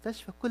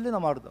 مستشفى. كلنا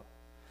مرضى،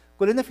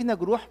 كلنا فينا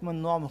جروح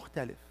من نوع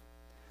مختلف.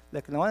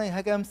 لكن لو انا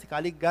هاجي امسك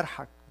عليك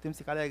جرحك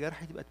وتمسك عليا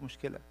جرحي تبقى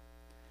مشكله.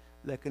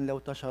 لكن لو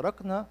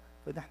تشاركنا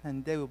فان احنا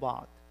نداوي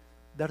بعض،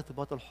 ده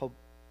ارتباط الحب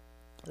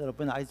اللي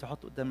ربنا عايز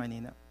يحطه قدام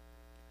عينينا.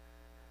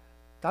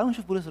 تعالوا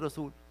نشوف بولس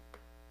الرسول،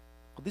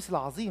 القديس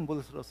العظيم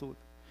بولس الرسول،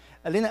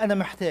 قال لنا انا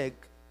محتاج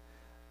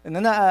ان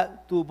انا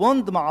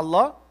تبوند مع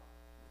الله،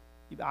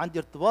 يبقى عندي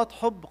ارتباط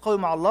حب قوي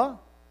مع الله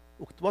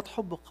وارتباط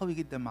حب قوي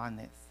جدا مع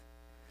الناس.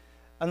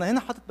 انا هنا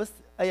حاطط بس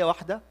ايه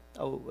واحده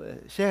او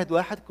شاهد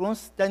واحد،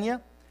 كورنثوس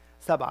الثانيه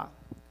 7.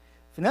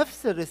 في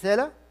نفس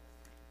الرساله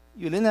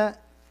يقول لنا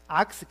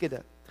عكس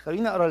كده.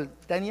 خلينا اقرا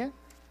الثانيه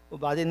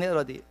وبعدين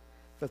نقرا دي.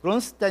 في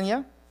كورنثوس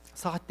الثانيه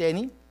الصح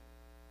الثاني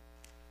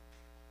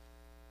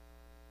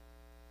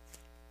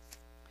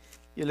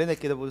يقول لنا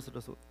كده بولس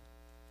الرسول،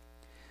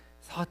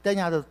 الصح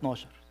الثاني عدد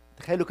 12.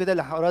 تخيلوا كده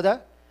اللي هقراه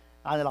ده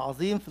عن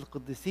العظيم في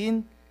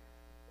القديسين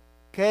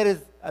كارز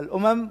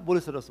الامم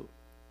بولس الرسول.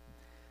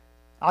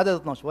 عدد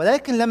 12: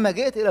 ولكن لما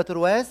جئت الى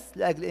ترواس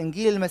لاجل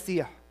انجيل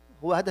المسيح.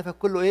 هو هدفك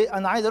كله ايه؟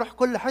 انا عايز اروح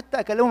كل حته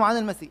اكلمهم عن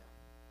المسيح.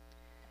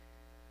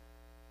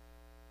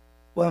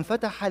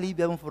 وانفتح لي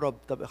باب في الرب.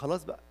 طب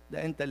خلاص بقى،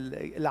 ده انت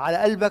اللي على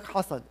قلبك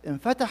حصل.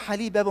 انفتح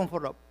لي باب في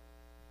الرب.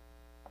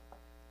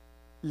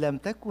 لم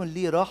تكن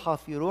لي راحه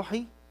في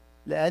روحي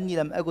لاني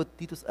لم اجد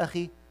تيتوس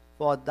اخي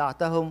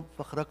فودعتهم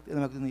فخرجت الى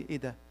مقدونيا. ايه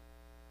ده؟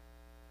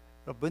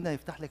 ربنا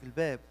يفتح لك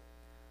الباب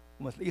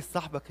وما تلاقيش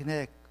صاحبك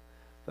هناك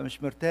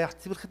فمش مرتاح،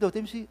 تسيب الخدمه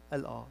وتمشي؟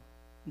 قال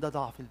ده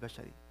ضعف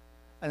البشري،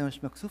 انا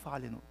مش مكسوف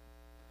اعلنه،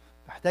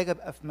 محتاج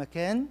ابقى في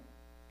مكان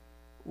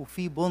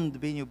وفي بوند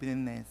بيني وبين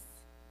الناس،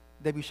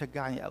 ده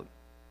بيشجعني قوي.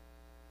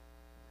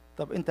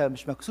 طب انت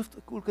مش مكسوف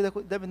تقول كده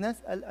قدام الناس؟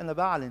 قال انا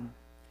بعلن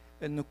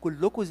ان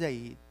كلكم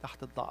زيي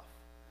تحت الضعف،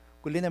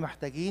 كلنا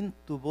محتاجين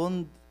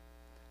تبوند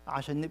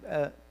عشان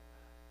نبقى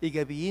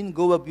ايجابيين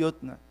جوه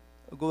بيوتنا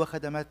وجوه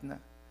خدماتنا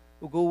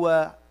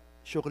وجوه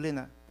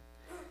شغلنا.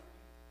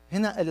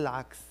 هنا قال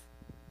العكس،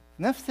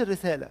 نفس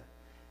الرساله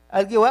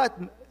قال جه وقت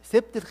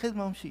سبت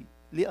الخدمه ومشيت.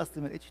 ليه؟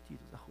 اصل ما لقيتش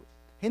تيتوس اخويا.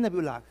 هنا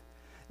بيقول العكس،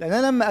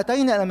 لاننا لما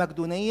اتينا الى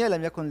مقدونيه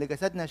لم يكن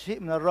لجسدنا شيء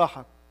من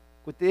الراحه.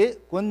 كنت ايه؟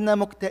 كنا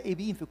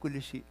مكتئبين في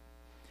كل شيء،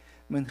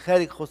 من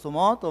خارج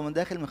خصومات ومن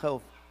داخل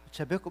مخاوف.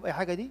 تشبهكم باي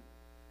حاجه دي؟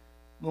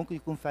 ممكن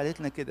يكون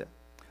فعاليتنا كده،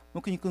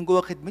 ممكن يكون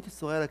جوه خدمتي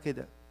الصغيره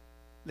كده،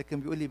 لكن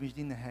بيقول لي مش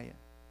دي النهايه.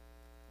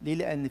 ليه؟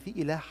 لان في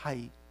اله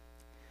حي.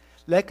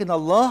 لكن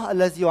الله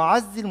الذي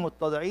يعزي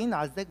المتضعين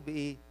عزاك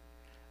بايه؟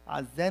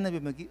 عزانا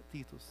بمجيء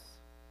تيتوس.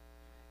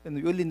 انه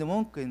يقول لي ان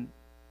ممكن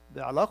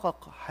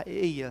بعلاقه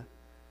حقيقيه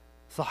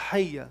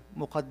صحيه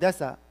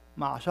مقدسه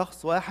مع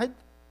شخص واحد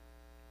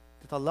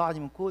تطلعني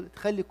من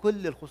تخلي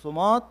كل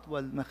الخصومات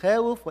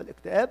والمخاوف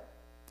والاكتئاب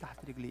تحت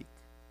رجليك.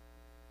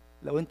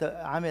 لو انت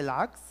عامل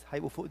العكس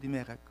هيبقوا فوق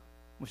دماغك،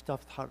 مش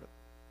هتعرف تتحرك.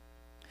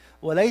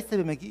 وليس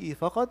بمجيئه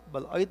فقط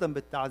بل ايضا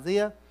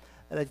بالتعزيه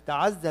التي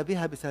تعزى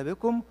بها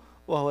بسببكم،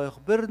 وهو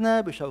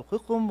يخبرنا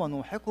بشوقكم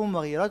ونوحكم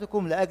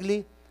وغيرتكم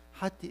لاجلي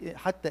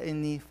حتى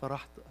اني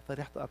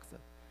فرحت اكثر.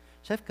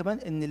 شايف كمان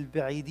ان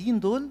البعيدين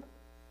دول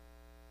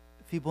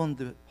في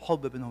بوند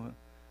حب بينهم،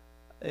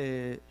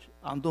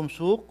 عندهم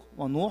شوق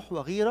ونوح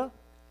وغيره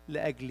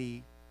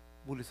لاجلي.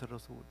 بولس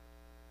الرسول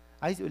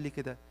عايز يقول لي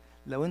كده،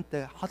 لو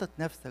انت حاطط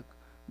نفسك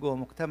جوه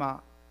مجتمع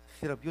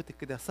ثيرابيوتيك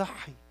كده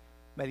صحي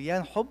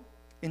مليان حب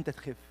انت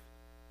تخف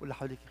واللي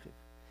حواليك يخف.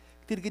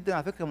 كتير جدا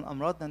على فكره من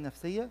امراضنا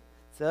النفسيه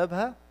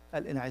سببها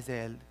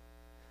الانعزال،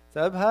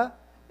 سببها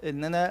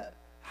ان انا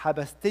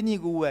حبستني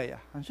جوايا.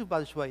 هنشوف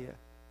بعد شويه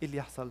ايه اللي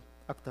يحصل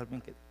اكتر من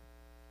كده.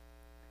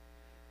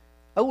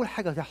 اول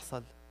حاجه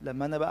تحصل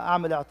لما انا بقى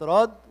اعمل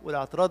اعتراض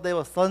والاعتراض ده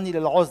يوصلني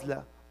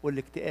للعزله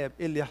والاكتئاب،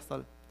 ايه اللي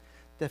يحصل؟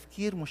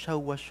 تفكير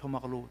مشوش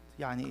ومغلوط.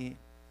 يعني ايه؟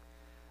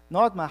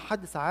 نقعد مع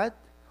حد ساعات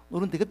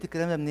نقول انت جبت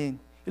الكلام ده منين؟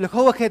 يقول لك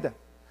هو كده،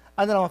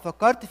 انا لما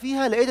فكرت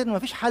فيها لقيت ان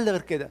مفيش حل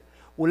غير كده،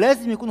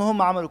 ولازم يكونوا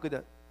هم عملوا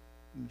كده.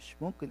 مش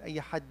ممكن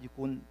اي حد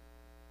يكون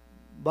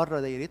بره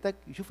دايرتك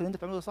يشوف اللي انت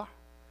بتعمله ده صح،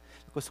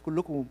 بس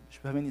كلكم مش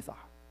فاهميني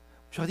صح،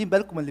 مش واخدين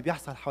بالكم من اللي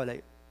بيحصل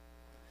حواليا.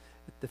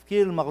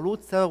 التفكير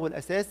المغلوط سببه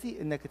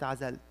الاساسي انك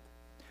اتعزلت،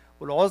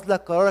 والعزله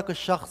قرارك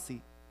الشخصي،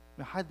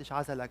 محدش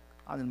عزلك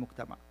عن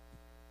المجتمع.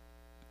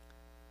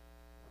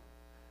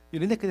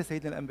 يقول لنا كده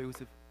سيدنا الانبا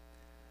يوسف: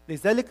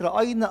 لذلك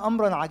راينا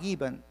امرا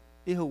عجيبا.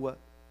 ايه هو؟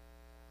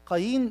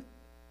 قايين،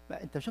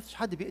 ما انت ما شفتش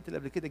حد بيقتل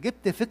قبل كده،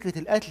 جبت فكره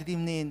القتل دي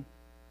منين؟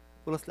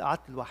 قول اصل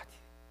قعدت لوحدي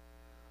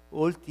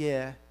وقلت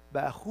يا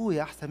بقى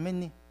اخويا احسن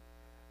مني،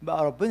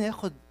 بقى ربنا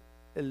ياخد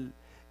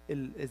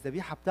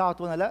الذبيحه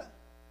بتاعته وانا لا.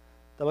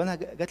 طب انا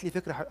جات لي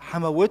فكره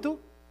هموته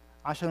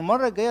عشان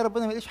المره الجايه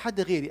ربنا ما يلاقيش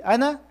حد غيري،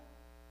 انا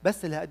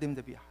بس اللي هقدم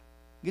ذبيحه.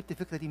 جبت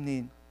الفكره دي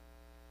منين؟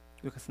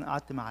 يقول لك انا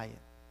قعدت معايا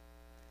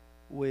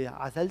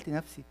وعزلت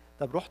نفسي.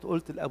 طب رحت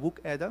قلت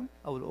لابوك ادم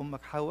او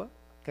لامك حواء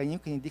كان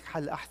يمكن يديك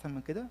حل احسن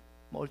من كده؟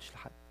 ما قلتش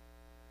لحد.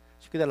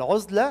 عشان كده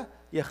العزله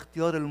هي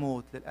اختيار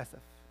الموت للاسف.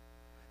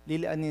 ليه؟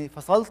 لاني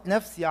فصلت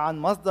نفسي عن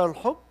مصدر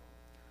الحب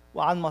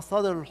وعن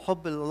مصادر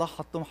الحب اللي الله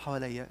حطهم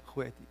حواليا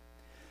اخواتي.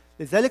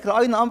 لذلك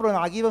راينا امرا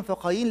عجيبا،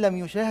 فقايين لم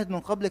يشاهد من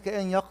قبل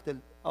كائن يقتل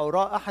او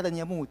راى احدا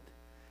يموت،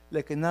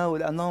 لكنه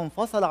لانه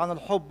انفصل عن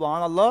الحب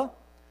وعن الله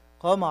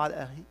قام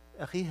على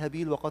اخيه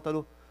هابيل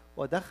وقتله،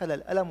 ودخل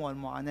الالم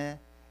والمعاناه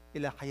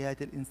الى حياه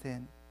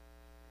الانسان.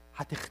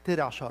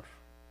 هتخترع شر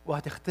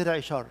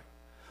وهتخترعي شر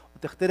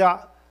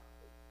وتخترع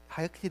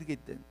حاجات كتير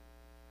جدا.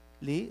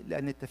 ليه؟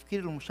 لان التفكير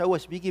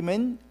المشوش بيجي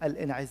من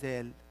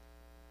الانعزال.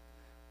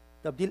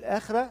 طب دي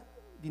الاخره؟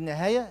 دي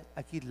النهايه؟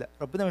 اكيد لا،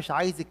 ربنا مش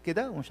عايزك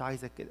كده ومش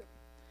عايزك كده.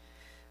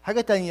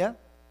 حاجه تانيه،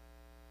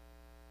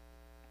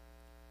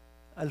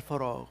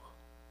 الفراغ.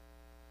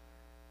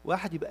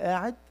 واحد يبقى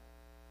قاعد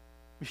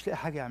مش لاقي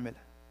حاجه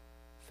يعملها،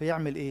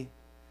 فيعمل ايه؟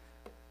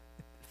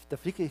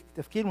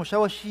 تفكير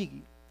مشوش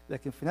يجي،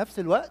 لكن في نفس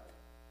الوقت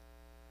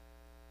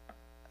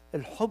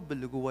الحب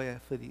اللي جوايا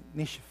فضي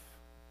نشف.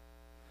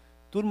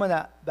 طول ما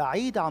انا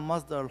بعيد عن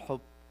مصدر الحب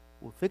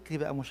وفكري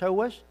بقى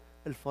مشوش،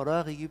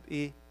 الفراغ يجيب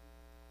ايه؟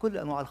 كل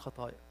انواع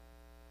الخطايا.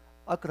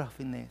 اكره في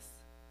الناس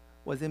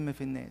واذم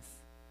في الناس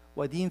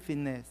وادين في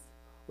الناس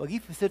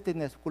واجيب في سيره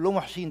الناس، كلهم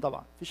وحشين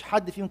طبعا، مفيش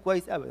حد فيهم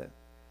كويس ابدا.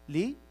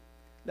 ليه؟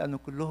 لانه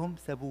كلهم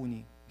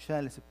سابوني، مش انا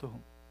اللي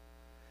سبتهم.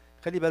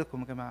 خلي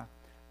بالكم يا جماعه،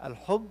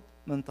 الحب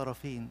من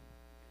طرفين،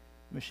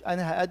 مش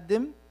انا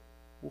هقدم.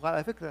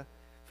 وعلى فكره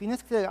في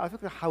ناس كتير على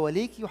فكره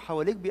حواليكي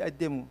وحواليك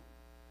بيقدموا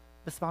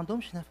بس ما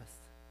عندهمش نفس.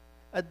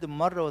 قدم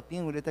مره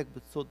واتنين ولقيتك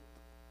بتصد،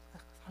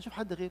 هشوف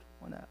حد غيره،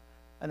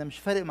 وانا مش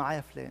فارق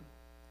معايا فلان.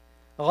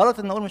 غلط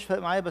ان اقول مش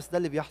فارق معايا، بس ده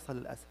اللي بيحصل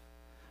للاسف.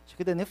 عشان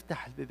كده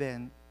نفتح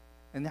البيبان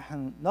ان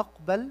احنا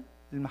نقبل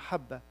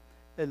المحبه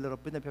اللي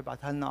ربنا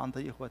بيبعتها لنا عن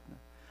طريق اخواتنا.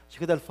 عشان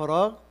كده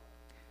الفراغ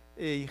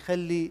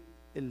يخلي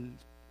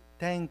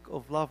التانك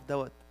اوف لاف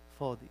دوت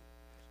فاضي.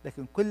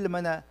 لكن كل ما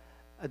انا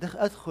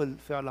ادخل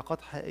في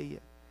علاقات حقيقيه،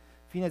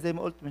 فينا زي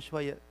ما قلت من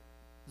شويه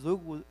زوج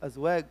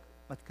وازواج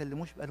ما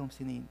تكلموش بقالهم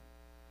سنين،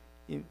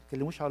 ما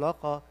تكلموش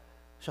علاقه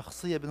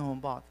شخصيه بينهم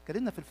وبين بعض.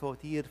 اتكلمنا في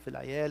الفواتير، في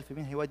العيال، في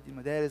مين هيودي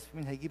المدارس، في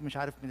مين هيجيب مش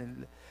عارف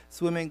من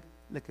السويمنج،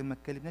 لكن ما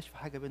اتكلمناش في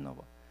حاجه بيننا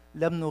وبعض.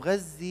 لم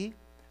نغذي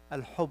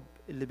الحب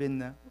اللي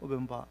بيننا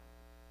وبين بعض.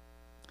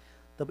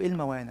 طب ايه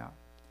الموانع؟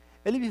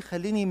 اللي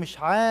بيخليني مش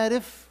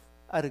عارف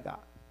ارجع؟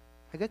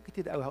 حاجات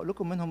كتير قوي، هقول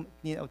لكم منهم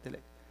 2 أو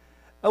 3.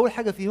 اول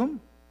حاجه فيهم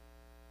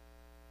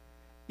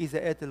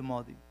إيذاءات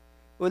الماضي.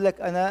 يقول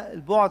لك انا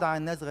البعد عن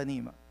الناس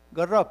غنيمه،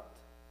 جربت،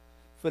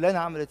 فلان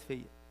عملت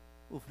فيا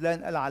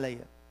وفلان قال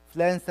عليا،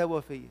 فلان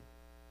سوى فيا.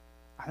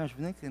 احنا مش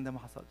بننكر ان ده ما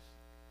حصلش،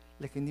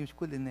 لكن دي مش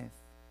كل الناس.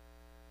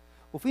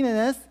 وفينا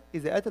ناس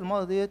إيذاءات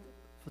الماضي ديت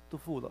في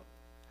الطفوله.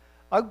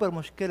 اكبر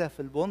مشكله في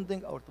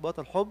البوندنج او ارتباط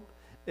الحب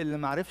اللي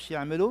ما عرفش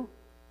يعمله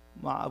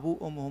مع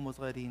ابوه وامه وهم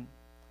صغيرين،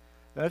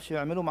 ما عرفش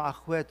يعمله مع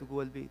اخواته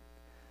جوه البيت،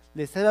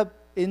 لسبب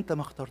انت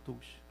ما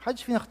اخترتوش.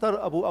 محدش فينا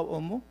اختار ابوه او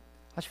امه،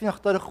 محدش فينا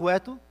اختار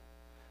اخواته،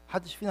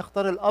 محدش فينا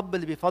اختار الاب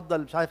اللي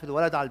بيفضل مش عارف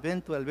الولد على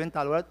البنت ولا البنت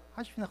على الولد،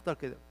 محدش فينا اختار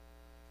كده.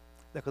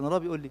 لكن الله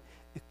بيقول لي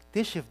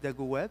اكتشف ده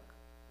جواك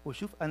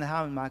وشوف انا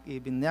هعمل معاك ايه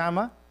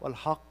بالنعمه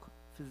والحق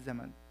في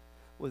الزمن.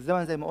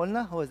 والزمن زي ما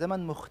قلنا هو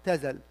زمن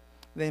مختزل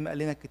زي ما قال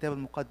لنا الكتاب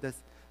المقدس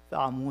في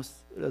عاموس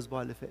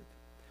الاسبوع اللي فات.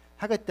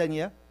 الحاجه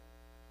الثانيه،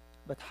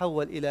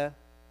 بتحول الى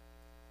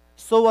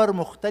صور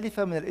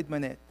مختلفه من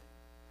الادمانات.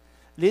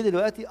 ليه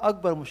دلوقتي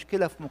اكبر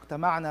مشكله في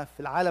مجتمعنا في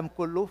العالم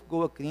كله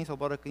جوه الكنيسه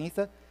وبره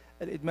الكنيسه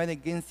الادمان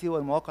الجنسي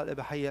والمواقع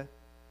الاباحيه؟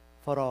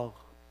 فراغ.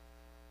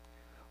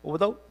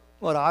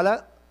 بدور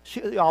على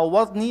شيء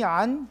يعوضني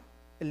عن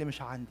اللي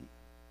مش عندي،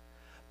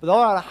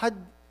 بدور على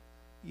حد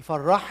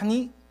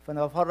يفرحني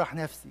فانا بفرح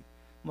نفسي.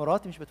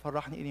 مراتي مش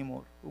بتفرحني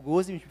انيمور،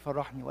 وجوزي مش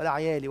بيفرحني، ولا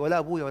عيالي، ولا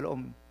ابويا، ولا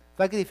امي.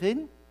 فاجري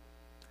فين؟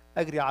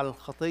 اجري على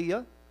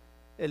الخطيه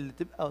اللي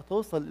تبقى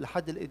توصل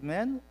لحد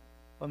الادمان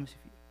وامشي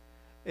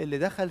فيه. اللي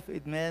دخل في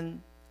ادمان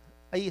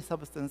اي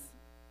سبستنس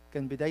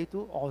كان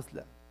بدايته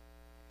عزله.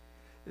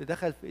 اللي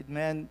دخل في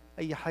ادمان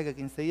اي حاجه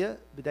جنسيه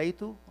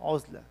بدايته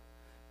عزله.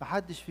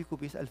 محدش فيكم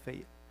بيسال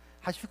فيا،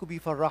 محدش فيكم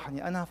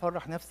بيفرحني، انا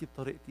هفرح نفسي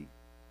بطريقتي،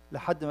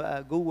 لحد ما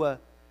بقى جوه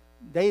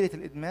دايره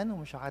الادمان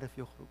ومش عارف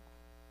يخرج.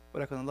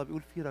 ولكن الله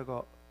بيقول في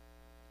رجاء،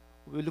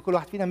 وبيقول لكل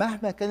واحد فينا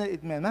مهما كان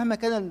الادمان، مهما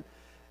كان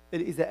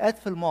الإساءات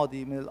في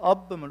الماضي من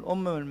الأب، من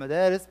الأم، من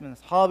المدارس، من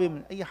أصحابي،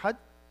 من أي حد،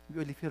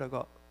 بيقول لي في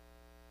رجاء.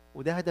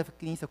 وده هدف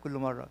الكنيسة كل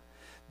مرة.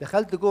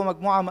 دخلت جوه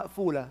مجموعة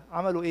مقفولة،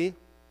 عملوا إيه؟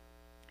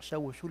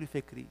 شوشوا لي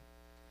فكري.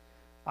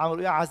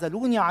 عملوا إيه؟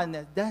 عزلوني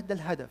عن ده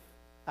الهدف.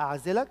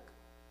 أعزلك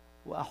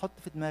وأحط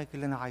في دماغك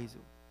اللي أنا عايزه.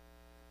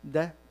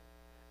 ده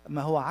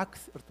ما هو عكس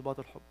ارتباط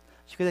الحب.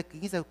 عشان كده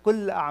الكنيسة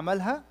كل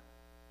أعمالها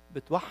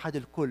بتوحد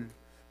الكل،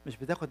 مش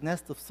بتاخد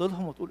ناس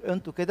تفصلهم وتقول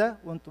انتوا كده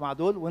وانتوا مع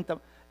دول،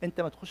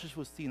 وانت ما تخشش في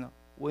وسطينا،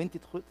 وانت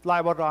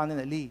تطلعي بره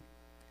عننا. ليه؟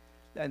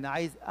 لان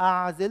عايز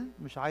اعزل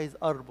مش عايز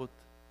اربط.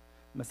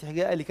 المسيح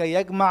جاء لكي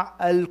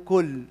يجمع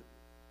الكل،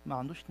 ما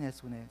عندوش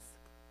ناس وناس.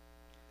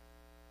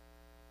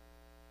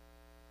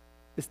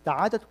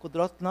 استعادة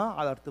قدرتنا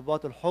على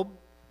ارتباط الحب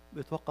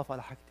بيتوقف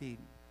على حاجتين: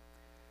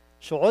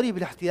 شعوري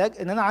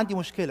بالاحتياج، ان انا عندي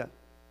مشكله،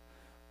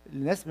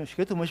 الناس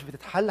مشكلتهم مش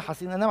بتتحل،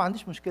 حاسين ان انا ما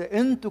عنديش مشكله،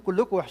 انتوا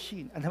كلكم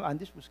وحشين، انا ما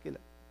عنديش مشكله،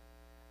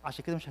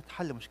 عشان كده مش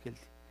هتحل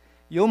مشكلتي.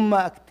 يوم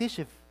ما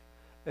اكتشف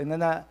ان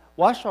انا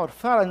واشعر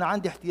فعلا ان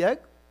عندي احتياج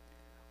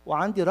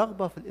وعندي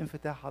رغبه في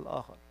الانفتاح على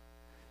الاخر.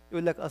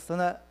 يقول لك اصل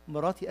انا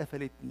مراتي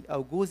قفلتني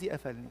او جوزي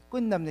قفلني،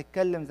 كنا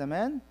بنتكلم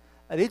زمان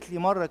قالت لي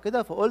مره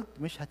كده فقلت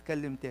مش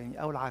هتكلم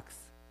تاني، او العكس.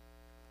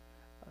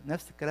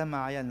 نفس الكلام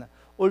مع عيالنا،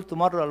 قلت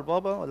مره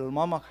لبابا ولا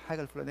لماما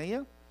حاجه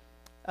الفلانيه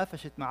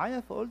قفشت معايا،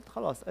 فقلت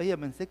خلاص هي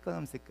من سكه وانا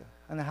من سكه،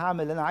 انا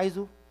هعمل اللي انا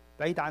عايزه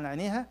بعيد عن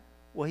عينيها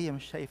وهي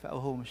مش شايفه او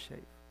هو مش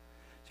شايف.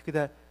 عشان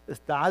كده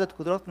استعادة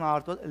قدراتنا على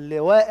الارتباط، اللي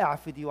واقع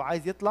في دي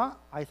وعايز يطلع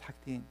عايز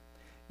حاجتين: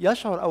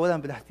 يشعر اولا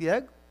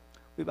بالاحتياج،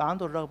 ويبقى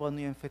عنده الرغبه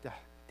انه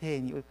ينفتح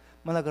تاني.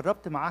 ما انا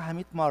جربت معاها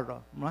 100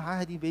 مره،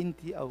 معاها دي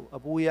بنتي او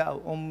ابويا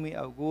او امي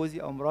او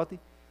جوزي او مراتي.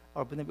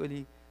 ربنا بيقول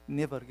لي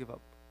نيفر جيف اب.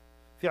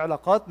 في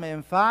علاقات ما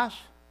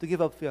ينفعش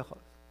تجيب اب فيها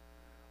خالص،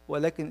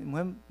 ولكن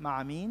المهم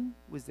مع مين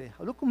وازاي.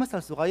 هقول لكم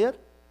مثل صغير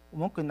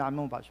وممكن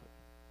نعممه بعد شويه.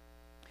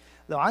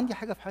 لو عندي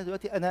حاجه في حياتي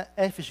دلوقتي انا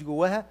قافش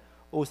جواها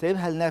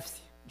وسايبها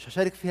لنفسي، مش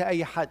هشارك فيها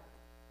اي حد،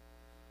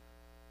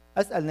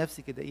 اسال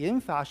نفسي كده: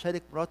 ينفع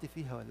اشارك مراتي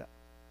فيها ولا لا؟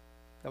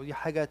 لو دي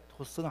حاجه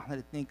تخصنا احنا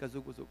الاثنين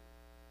كزوج وزوج.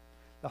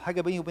 لو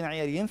حاجه بيني وبين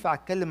عيالي ينفع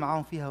اتكلم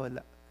معاهم فيها ولا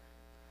لا؟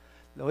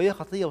 لو هي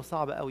خطيه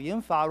وصعبه قوي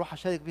ينفع اروح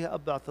اشارك بيها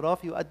اب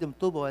اعترافي واقدم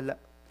توبه ولا لا؟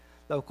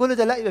 لو كل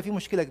ده لا، يبقى في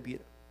مشكله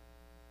كبيره.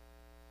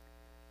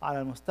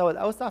 على المستوى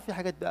الاوسع في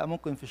حاجات بقى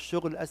ممكن في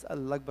الشغل اسال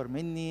الاكبر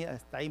مني،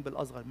 استعين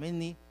بالاصغر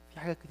مني، في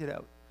حاجات كتيره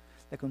قوي.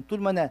 لكن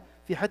طول ما انا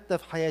في حته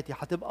في حياتي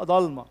هتبقى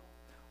ضلمه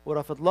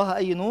ورافض لها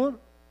اي نور،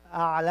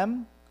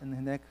 اعلم ان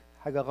هناك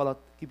حاجه غلط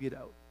كبيره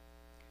قوي.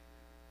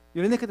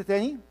 يقول لنا كده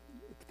تاني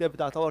الكتاب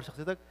بتاع طور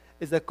شخصيتك: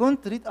 اذا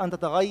كنت تريد ان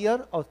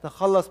تتغير او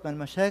تتخلص من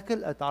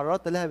المشاكل التي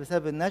تعرضت لها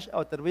بسبب النشأة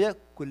او التربيه،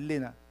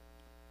 كلنا،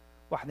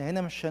 واحنا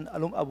هنا مش عشان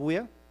الوم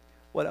ابويا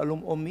ولا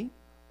الوم امي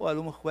ولا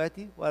الوم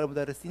اخواتي ولا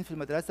المدرسين في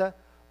المدرسه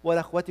ولا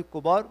اخواتي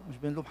الكبار، مش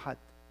بنلوم حد.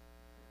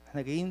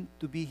 احنا جايين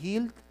تو بي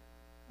هيلد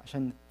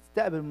عشان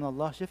نستقبل من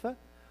الله شفاء،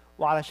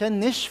 وعلشان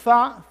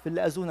نشفع في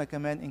اللي اذونا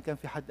كمان ان كان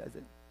في حد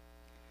اذانا.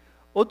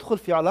 ادخل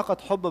في علاقه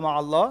حب مع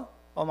الله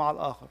او مع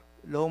الاخر،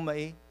 اللي هم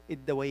ايه؟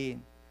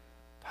 الدوايين: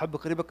 تحب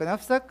قريبك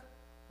كنفسك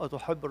او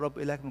تحب الرب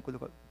الهك من كل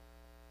قلب.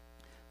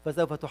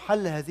 فسوف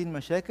تحل هذه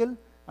المشاكل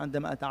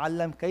عندما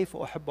اتعلم كيف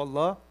احب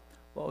الله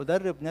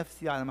وادرب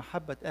نفسي على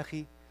محبه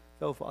اخي،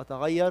 سوف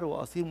اتغير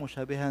واصير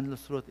مشابها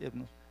لصوره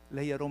ابنه،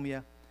 اللي هي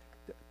روميا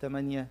 8:29.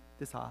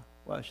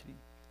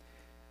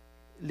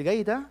 اللي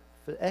جاي ده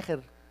في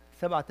اخر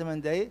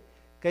 7-8 دقايق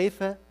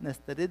كيف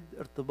نسترد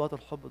ارتباط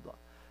الحب الضار.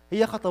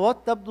 هي خطوات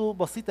تبدو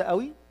بسيطه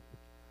قوي،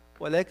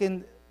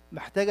 ولكن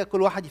محتاجه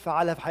كل واحد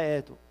يفعلها في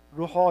حياته.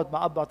 روح اقعد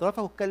مع اب اعترافك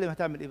واتكلم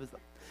هتعمل ايه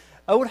بالظبط.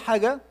 اول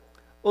حاجه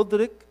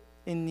ادرك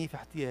اني في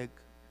احتياج،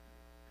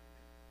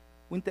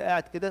 وانت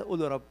قاعد كده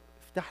قول يا رب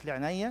افتح لي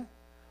عينيا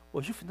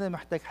واشوف ان انا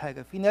محتاج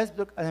حاجه. في ناس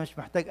بتقول انا مش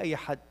محتاج اي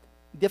حد،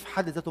 ده في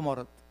حد ذاته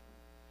مرض.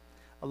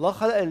 الله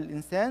خلق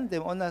الانسان زي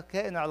ما قلنا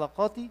كائن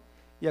علاقاتي،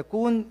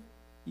 يكون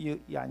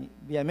يعني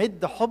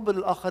بيمد حب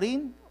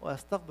للاخرين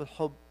ويستقبل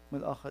حب من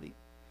الاخرين.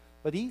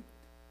 فدي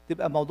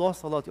تبقى موضوع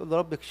صلاتي، يقول يا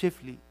رب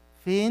اكشف لي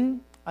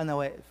فين انا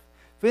واقف،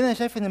 فين انا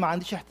شايف ان ما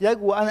عنديش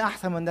احتياج وانا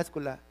احسن من الناس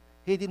كلها.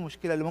 هي دي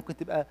المشكله اللي ممكن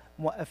تبقى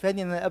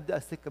موقفاني ان انا ابدا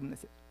السكه من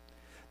الاساس.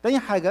 تاني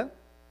حاجه،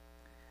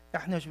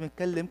 احنا مش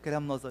بنتكلم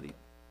كلام نظري،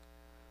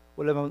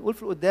 ولما بنقول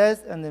في القداس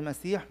ان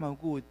المسيح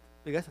موجود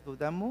بجسده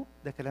ودمه،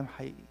 ده كلام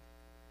حقيقي.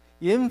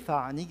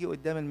 ينفع نيجي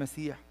قدام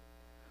المسيح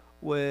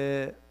و...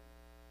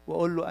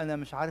 واقول له انا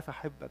مش عارف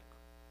احبك،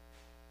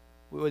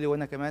 ويقول لي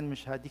وانا كمان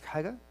مش هديك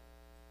حاجه.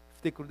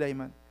 افتكروا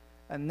دايما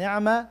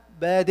النعمه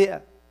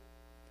بادئه.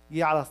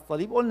 جه على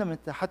الصليب، قلنا من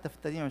حتى في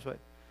الترنيمه من شويه،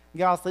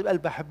 جه على الصليب قال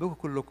بحبكم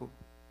كلكم،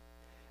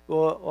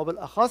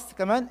 وبالاخص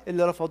كمان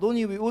اللي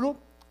رفضوني وبيقولوا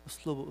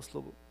اصلبوا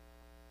اصلبوا.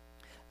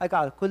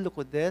 اجعل كل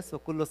قداس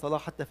وكل صلاه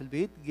حتى في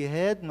البيت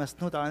جهاد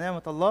مسنود على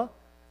نعمه الله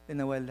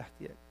لنوال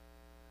الاحتياج.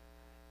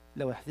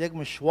 لو الاحتياج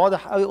مش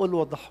واضح قوي قول له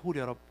وضحه لي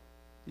يا رب.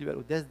 يبقى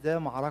القداس ده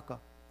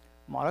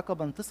معركه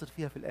بنتصر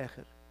فيها في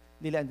الاخر.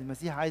 ليه؟ لان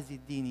المسيح عايز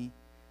يديني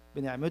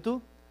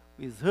بنعمته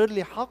ويظهر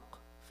لي حق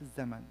في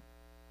الزمن.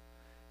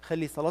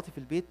 خلي صلاتي في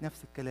البيت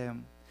نفس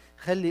الكلام،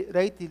 خلي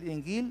قرايتي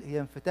الانجيل هي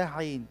انفتاح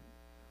عين.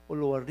 قول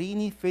له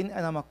وريني فين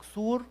انا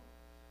مكسور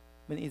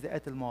من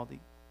ايذاءات الماضي،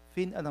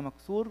 فين انا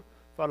مكسور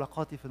في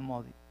علاقاتي في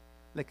الماضي،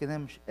 لكن انا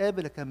مش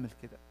قابل اكمل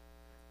كده،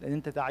 لان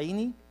انت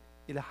دعيني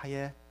الى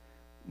حياه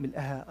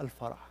ملئها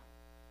الفرح.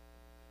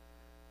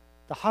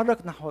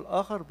 تحرك نحو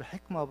الاخر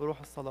بحكمه وبروح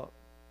الصلاه.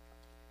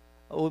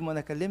 اول ما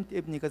انا كلمت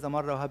ابني كذا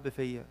مره وهب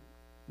فيا،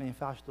 ما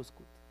ينفعش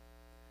تسكت.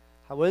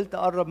 حاولت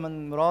اقرب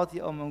من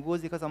مراتي او من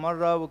جوزي كذا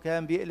مره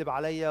وكان بيقلب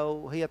عليا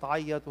وهي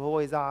تعيط وهو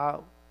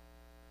يزعق،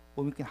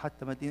 ويمكن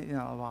حتى مدين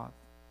ايدينا على بعض.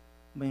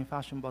 ما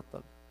ينفعش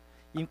نبطل.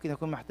 يمكن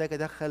اكون محتاج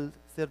ادخل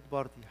ثيرد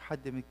بارتي،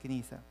 حد من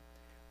الكنيسه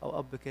او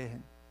اب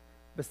كاهن،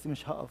 بس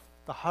مش هقف.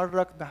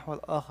 تحرك نحو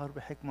الاخر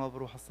بحكمه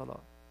وبروح الصلاه.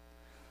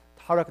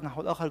 تحرك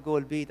نحو الاخر جوه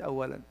البيت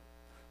اولا،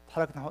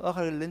 تحرك نحو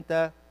الاخر اللي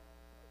انت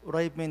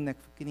قريب منك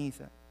في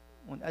الكنيسه،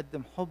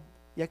 ونقدم حب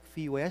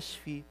يكفي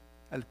ويشفي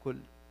الكل.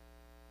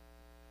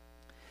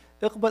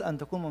 اقبل ان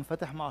تكون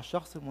منفتح مع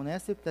الشخص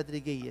المناسب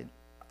تدريجيا.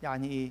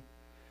 يعني ايه؟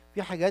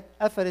 في حاجات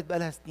قفلت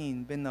بقالها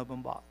سنين بيننا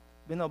وبين بعض،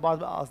 بيننا وبين بعض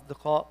بقى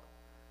اصدقاء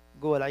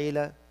جوه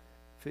العيله،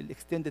 في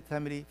الاكستندد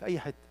فاميلي، في اي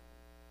حته.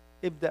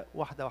 ابدا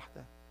واحده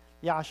واحده.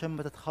 ليه؟ عشان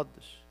ما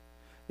تتخضش.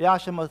 ليه؟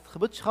 عشان ما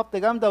تتخبطش خبطه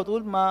جامده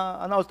وتقول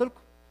ما انا قلت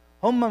لكم.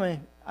 هم ما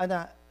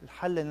انا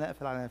الحل ان انا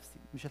اقفل على نفسي،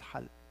 مش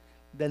الحل.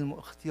 ده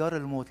اختيار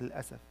الموت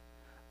للاسف،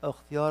 او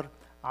اختيار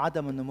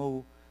عدم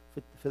النمو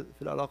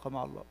في العلاقه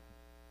مع الله.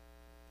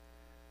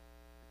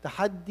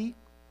 تحدي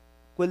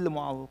كل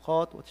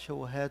معوقات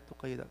وتشوهات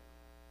تقيدك.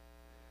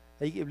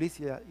 هيجي ابليس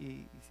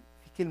في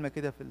كلمه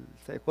كده في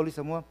السايكولوجي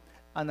يسموها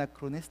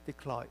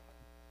اناكرونستيك لاي،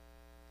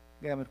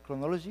 جايه من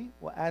الكرونولوجي،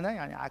 وانا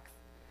يعني عكس.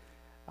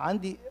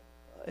 عندي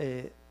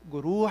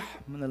جروح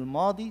من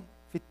الماضي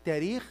في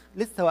التاريخ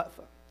لسه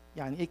واقفه.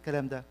 يعني ايه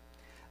الكلام ده؟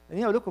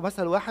 خليني اقول لكم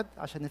مثل واحد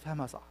عشان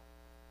نفهمها صح.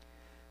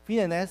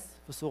 في ناس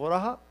في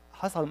صغرها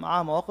حصل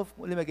معاها مواقف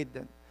مؤلمه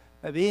جدا،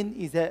 ما بين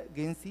ايذاء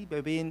جنسي، ما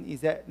بين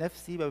ايذاء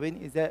نفسي، ما بين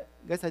ايذاء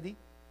جسدي،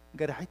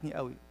 جرحتني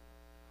قوي،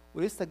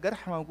 ولسه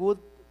الجرح موجود،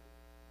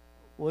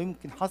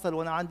 ويمكن حصل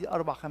وانا عندي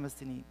 4 5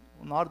 سنين،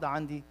 والنهارده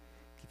عندي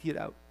كتير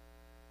قوي.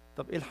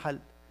 طب ايه الحل؟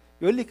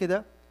 يقول لي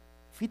كده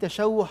في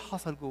تشوه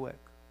حصل جواك،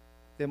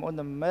 زي ما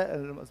قلنا من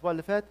الاسبوع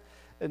اللي فات،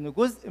 ان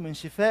جزء من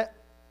شفاء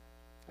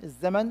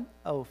الزمن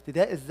او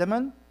افتداء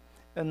الزمن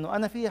انه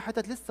انا في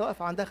حتت لسه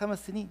واقفه عندها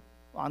 5 سنين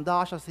وعندها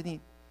 10 سنين.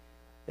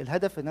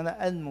 الهدف ان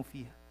انا انمو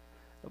فيها.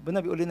 ربنا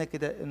بيقول لنا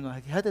كده انه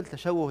هذا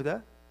التشوه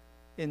ده،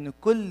 ان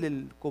كل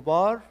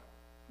الكبار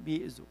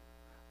بيأذوا،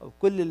 او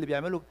كل اللي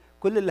بيعملوا،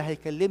 كل اللي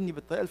هيكلمني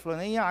بالطريقه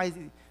الفلانيه عايز.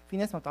 في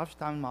ناس ما بتعرفش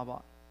تتعامل مع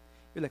بعض،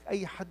 يقول لك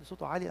اي حد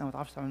صوته عالي انا ما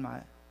بعرفش اتعامل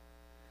معاه.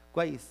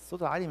 كويس،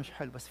 صوته عالي مش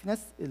حلو، بس في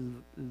ناس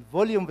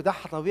الفوليوم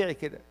بتاعها طبيعي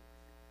كده.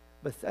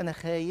 بس انا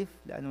خايف،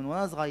 لان من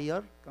وانا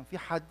صغير كان في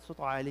حد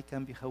صوته عالي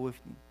كان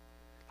بيخوفني.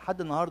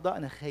 لحد النهارده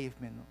انا خايف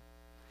منه،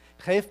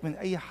 خايف من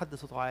اي حد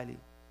صوته عالي.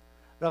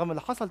 رغم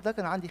اللي حصل ده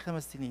كان عندي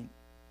 5 سنين،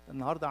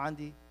 النهارده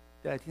عندي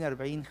 30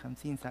 40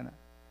 50 سنه.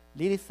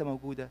 ليه لسه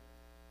موجوده؟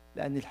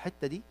 لان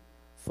الحته دي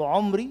في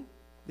عمري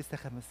لسه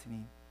 5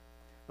 سنين.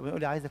 ربنا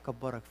يقول لي عايز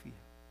اكبرك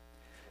فيها.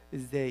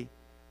 ازاي؟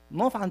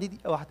 نقف عند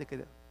دقيقه واحده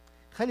كده.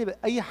 خلي بقى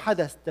اي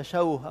حدث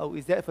تشوه او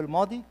ايذاء في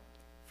الماضي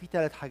في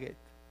 3 حاجات.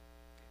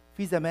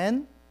 في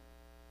زمان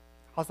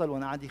حصل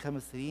وانا عندي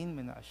 5 سنين،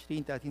 من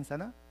 20 30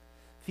 سنه.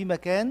 في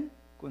مكان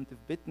كنت في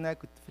بيتنا،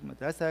 كنت في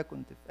المدرسه،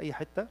 كنت في اي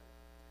حته،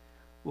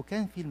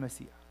 وكان في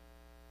المسيح.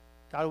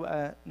 تعالوا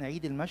بقى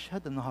نعيد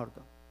المشهد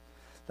النهارده.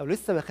 لو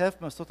لسه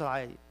بخاف من الصوت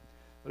العالي،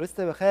 لو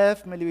لسه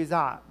بخاف من اللي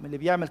بيزعق، من اللي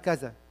بيعمل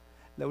كذا،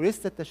 لو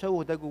لسه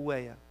التشوه ده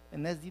جوايا،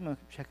 الناس دي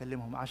مش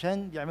هكلمهم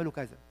عشان بيعملوا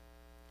كذا.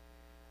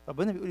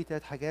 ربنا بيقول لي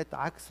 3 حاجات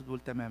عكس دول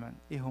تماما.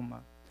 ايه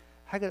هما؟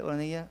 الحاجه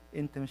الاولانيه،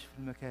 انت مش في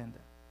المكان ده.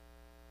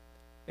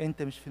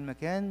 انت مش في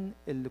المكان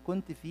اللي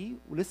كنت فيه،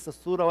 ولسه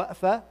الصوره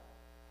واقفه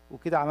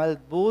وكده عماله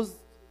تبوظ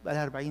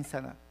بقالها 40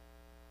 سنه.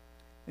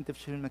 انت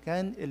مش في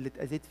المكان اللي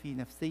اتاذيت فيه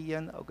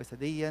نفسيا او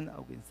جسديا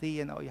او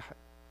جنسيا او اي حاجه.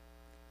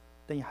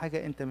 تاني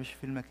حاجه، انت مش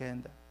في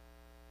المكان ده.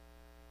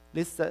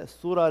 لسه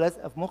الصوره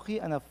لازقه في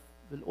مخي، انا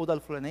في الاوضه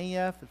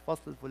الفلانيه، في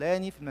الفصل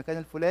الفلاني، في المكان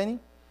الفلاني،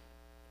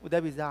 وده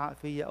بيزعق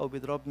فيا او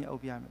بيضربني او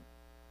بيعمل.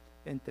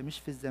 انت مش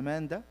في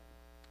الزمان ده،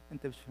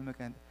 انت مش في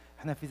المكان ده.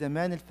 احنا في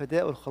زمان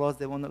الفداء والخلاص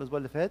زي ما قلنا الاسبوع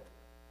اللي فات،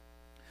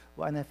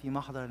 وانا في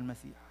محضر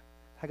المسيح.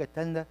 الحاجه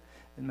الثالثه،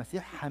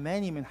 المسيح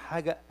حماني من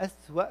حاجه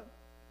اسوأ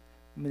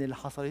من اللي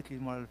حصلت لي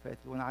المره اللي فاتت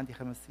وانا عندي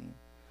 5 سنين.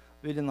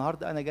 بيقول لي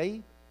النهارده انا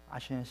جاي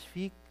عشان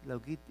اشفيك لو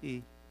جيت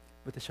ايه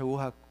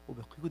بتشوهك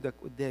وبقيودك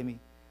قدامي،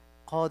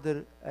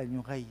 قادر ان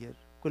يغير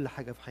كل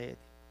حاجه في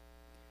حياتي.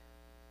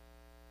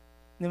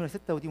 نمرة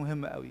 6 ودي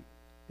مهمة قوي،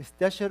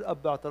 استشر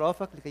أب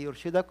اعترافك لكي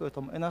يرشدك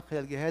ويطمئنك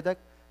خلال جهادك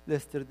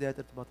لاسترداد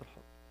ارتباط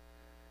الحب.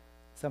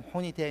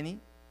 سامحوني تاني،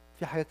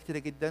 في حاجات كتيرة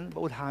جدا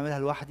بقول هعملها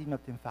لوحدي ما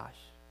بتنفعش،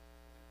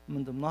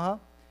 من ضمنها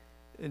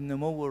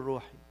النمو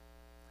الروحي.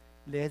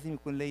 لازم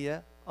يكون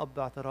ليا أب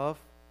اعتراف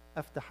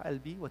أفتح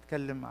قلبي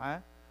وأتكلم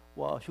معاه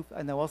وأشوف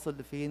أنا واصل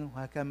لفين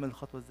وهكمل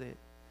الخطوة إزاي.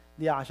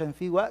 ليه؟ عشان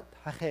في وقت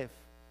هخاف،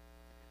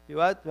 في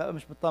وقت بقى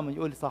مش مطمن،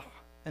 يقول لي صح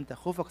أنت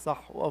خوفك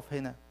صح، وقف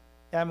هنا،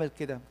 اعمل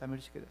كده ما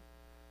تعملش كده.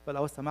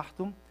 فلو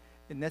سمحتم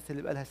الناس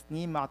اللي بقالها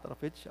سنين ما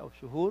اعترفتش او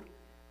شهور،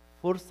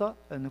 فرصه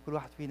ان كل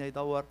واحد فينا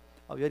يدور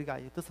او يرجع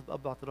يتصل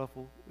باب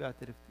اعترافه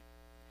ويعترف.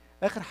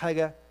 اخر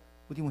حاجه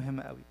ودي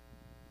مهمه قوي،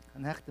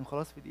 انا هختم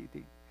خلاص في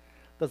دقيقتين.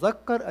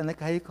 تذكر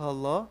انك هيكل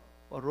الله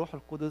والروح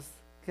القدس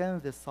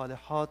كنز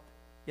الصالحات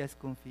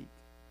يسكن فيك.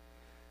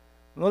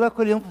 بنقولها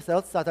كل يوم في صلاه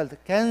الساعه 3،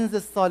 كنز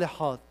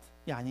الصالحات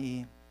يعني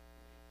ايه؟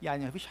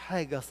 يعني مفيش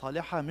حاجه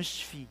صالحه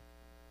مش فيه.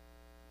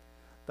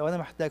 طب انا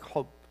محتاج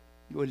حب،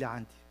 يقول لي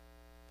عندي.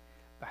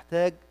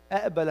 محتاج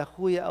اقبل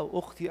اخويا او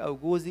اختي او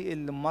جوزي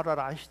اللي ممرر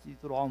عيشتي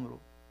طول عمره،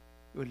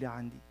 يقول لي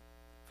عندي.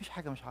 مفيش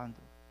حاجه مش عنده.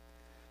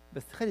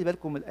 بس خلي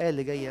بالكم الايه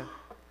اللي جايه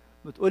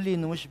بتقول لي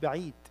انه مش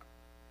بعيد.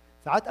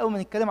 ساعات اول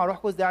ما نتكلم على روح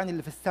القدس ده يعني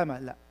اللي في السماء،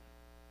 لا.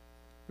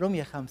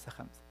 رمية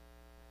 5:5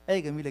 ايه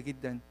جميله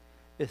جدا،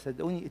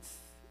 صدقوني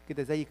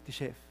كده زي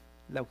اكتشاف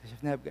لو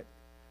اكتشفناها بجد.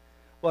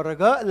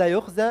 والرجاء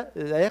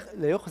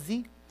لا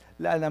يخزي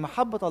لان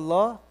محبه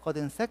الله قد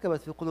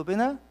انسكبت في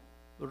قلوبنا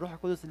بالروح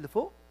القدس اللي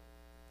فوق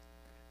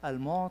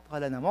المعطى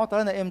لنا.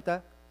 معطى لنا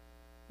امتى؟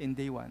 in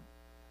day one.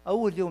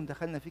 اول يوم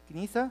دخلنا في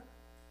الكنيسه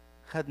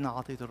خدنا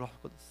عطيه الروح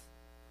القدس،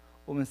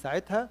 ومن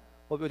ساعتها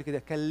هو بيقول كده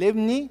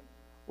كلمني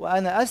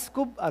وانا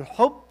اسكب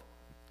الحب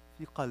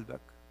في قلبك.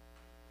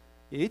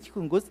 يا ريت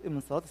يكون جزء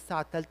من صلاه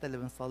الساعه الثالثه اللي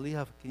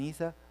بنصليها في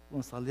الكنيسه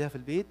ونصليها في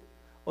البيت.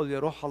 قول يا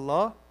روح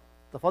الله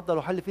تفضل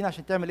وحل فينا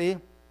عشان تعمل ايه؟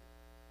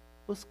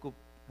 اسكب.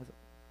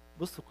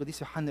 بصوا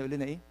القديس يوحنا يقول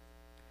لنا ايه؟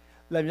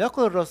 لم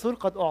يقل الرسول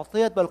قد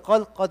اعطيت بل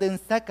قال قد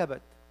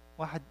انسكبت.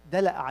 واحد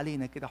دلق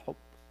علينا كده حب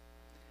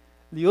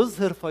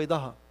ليظهر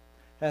فيضها.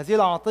 هذه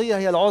العطية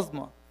هي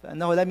العظمى،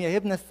 فإنه لم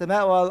يهبنا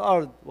السماء ولا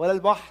الأرض ولا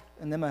البحر،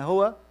 إنما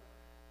هو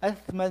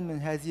أثمن من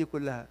هذه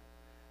كلها.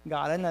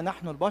 جعلنا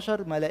نحن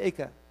البشر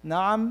ملائكة،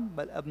 نعم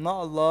بل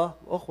أبناء الله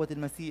وأخوة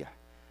المسيح.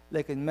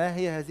 لكن ما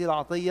هي هذه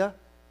العطية؟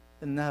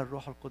 إنها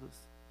الروح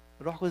القدس.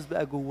 الروح القدس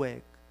بقى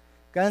جواك،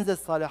 كنز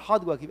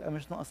الصالحات جواك، يبقى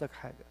مش ناقصك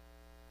حاجة.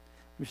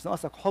 مش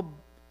ناقصك حب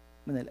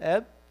من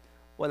الآب،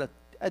 ولا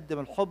تقدم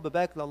الحب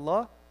باك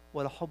لله،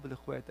 ولا حب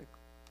لاخواتك.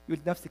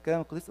 يقول نفس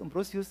الكلام القديس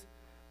امبروسيوس: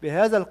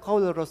 بهذا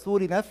القول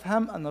الرسولي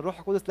نفهم ان الروح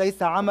القدس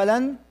ليس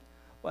عملا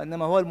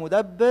وانما هو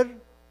المدبر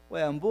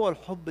وينبوع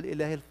الحب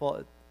الالهي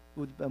الفائض.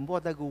 يبقى ينبوع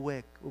ده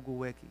جواك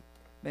وجواكي،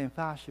 ما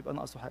ينفعش يبقى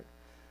ناقصه حاجه.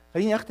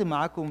 خليني اختم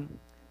معاكم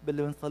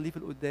باللي بنصليه في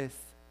القداس،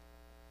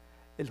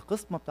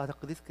 القسمه بتاعت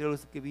القديس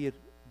كيرلس الكبير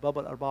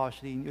بابا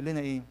ال24 يقول لنا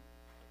ايه؟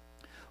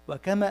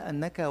 وكما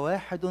انك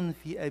واحد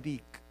في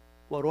ابيك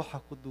وروح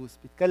القدوس.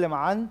 بيتكلم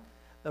عن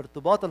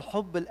ارتباط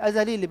الحب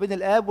الازلي اللي بين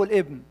الاب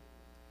والابن.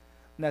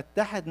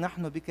 نتحد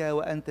نحن بك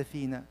وانت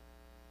فينا.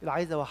 اللي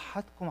عايز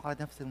اوحدكم على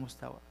نفس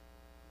المستوى،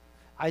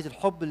 عايز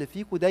الحب اللي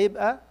فيكم ده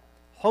يبقى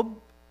حب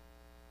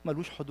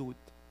ملوش حدود،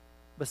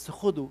 بس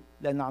خدوا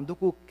لان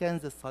عندكم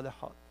كنز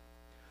الصالحات.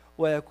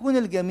 ويكون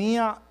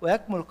الجميع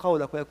ويكمل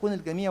قولك ويكون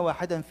الجميع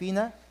واحدا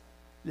فينا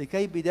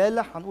لكي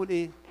بدالة هنقول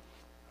ايه؟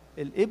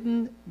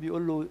 الابن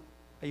بيقول له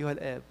ايها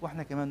الاب،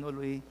 واحنا كمان نقول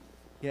له ايه؟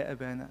 يا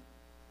ابانا.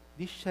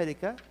 دي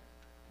الشركه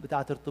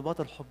بتاعت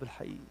ارتباط الحب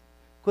الحقيقي.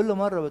 كل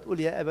مره بتقول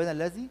يا ابانا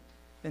الذي،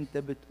 انت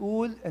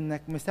بتقول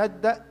انك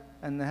مصدق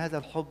ان هذا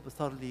الحب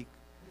صار ليك،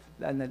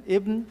 لان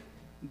الابن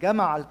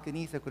جمع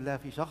الكنيسه كلها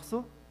في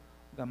شخصه،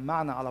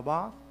 جمعنا على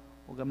بعض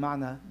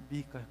وجمعنا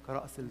بيك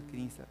كرأس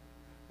الكنيسه.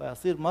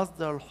 فيصير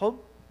مصدر الحب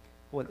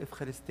هو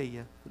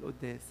الإفخارستية في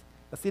القداس،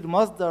 يصير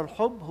مصدر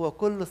الحب هو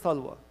كل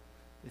صلوة،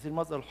 يصير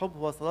مصدر الحب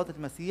هو صلاة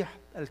المسيح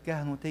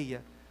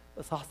الكهنوتية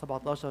إصحاح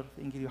 17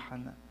 في إنجيل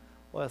يوحنا،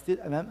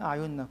 ويصير أمام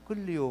أعيننا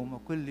كل يوم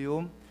وكل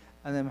يوم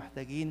أنا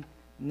محتاجين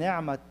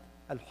نعمة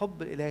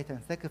الحب الإلهي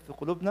تنسكب في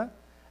قلوبنا،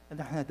 أن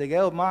احنا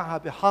نتجاوب معها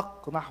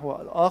بحق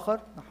نحو الآخر،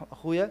 نحو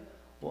أخويا،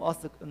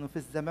 وأثق أنه في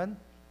الزمن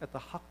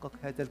يتحقق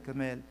هذا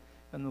الكمال،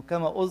 أنه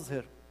كما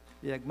أظهر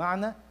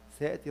ليجمعنا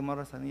سيأتي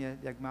مرة ثانية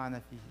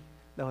ليجمعنا فيه.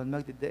 له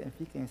المجد الدائم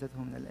في كنيسته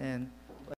من الآن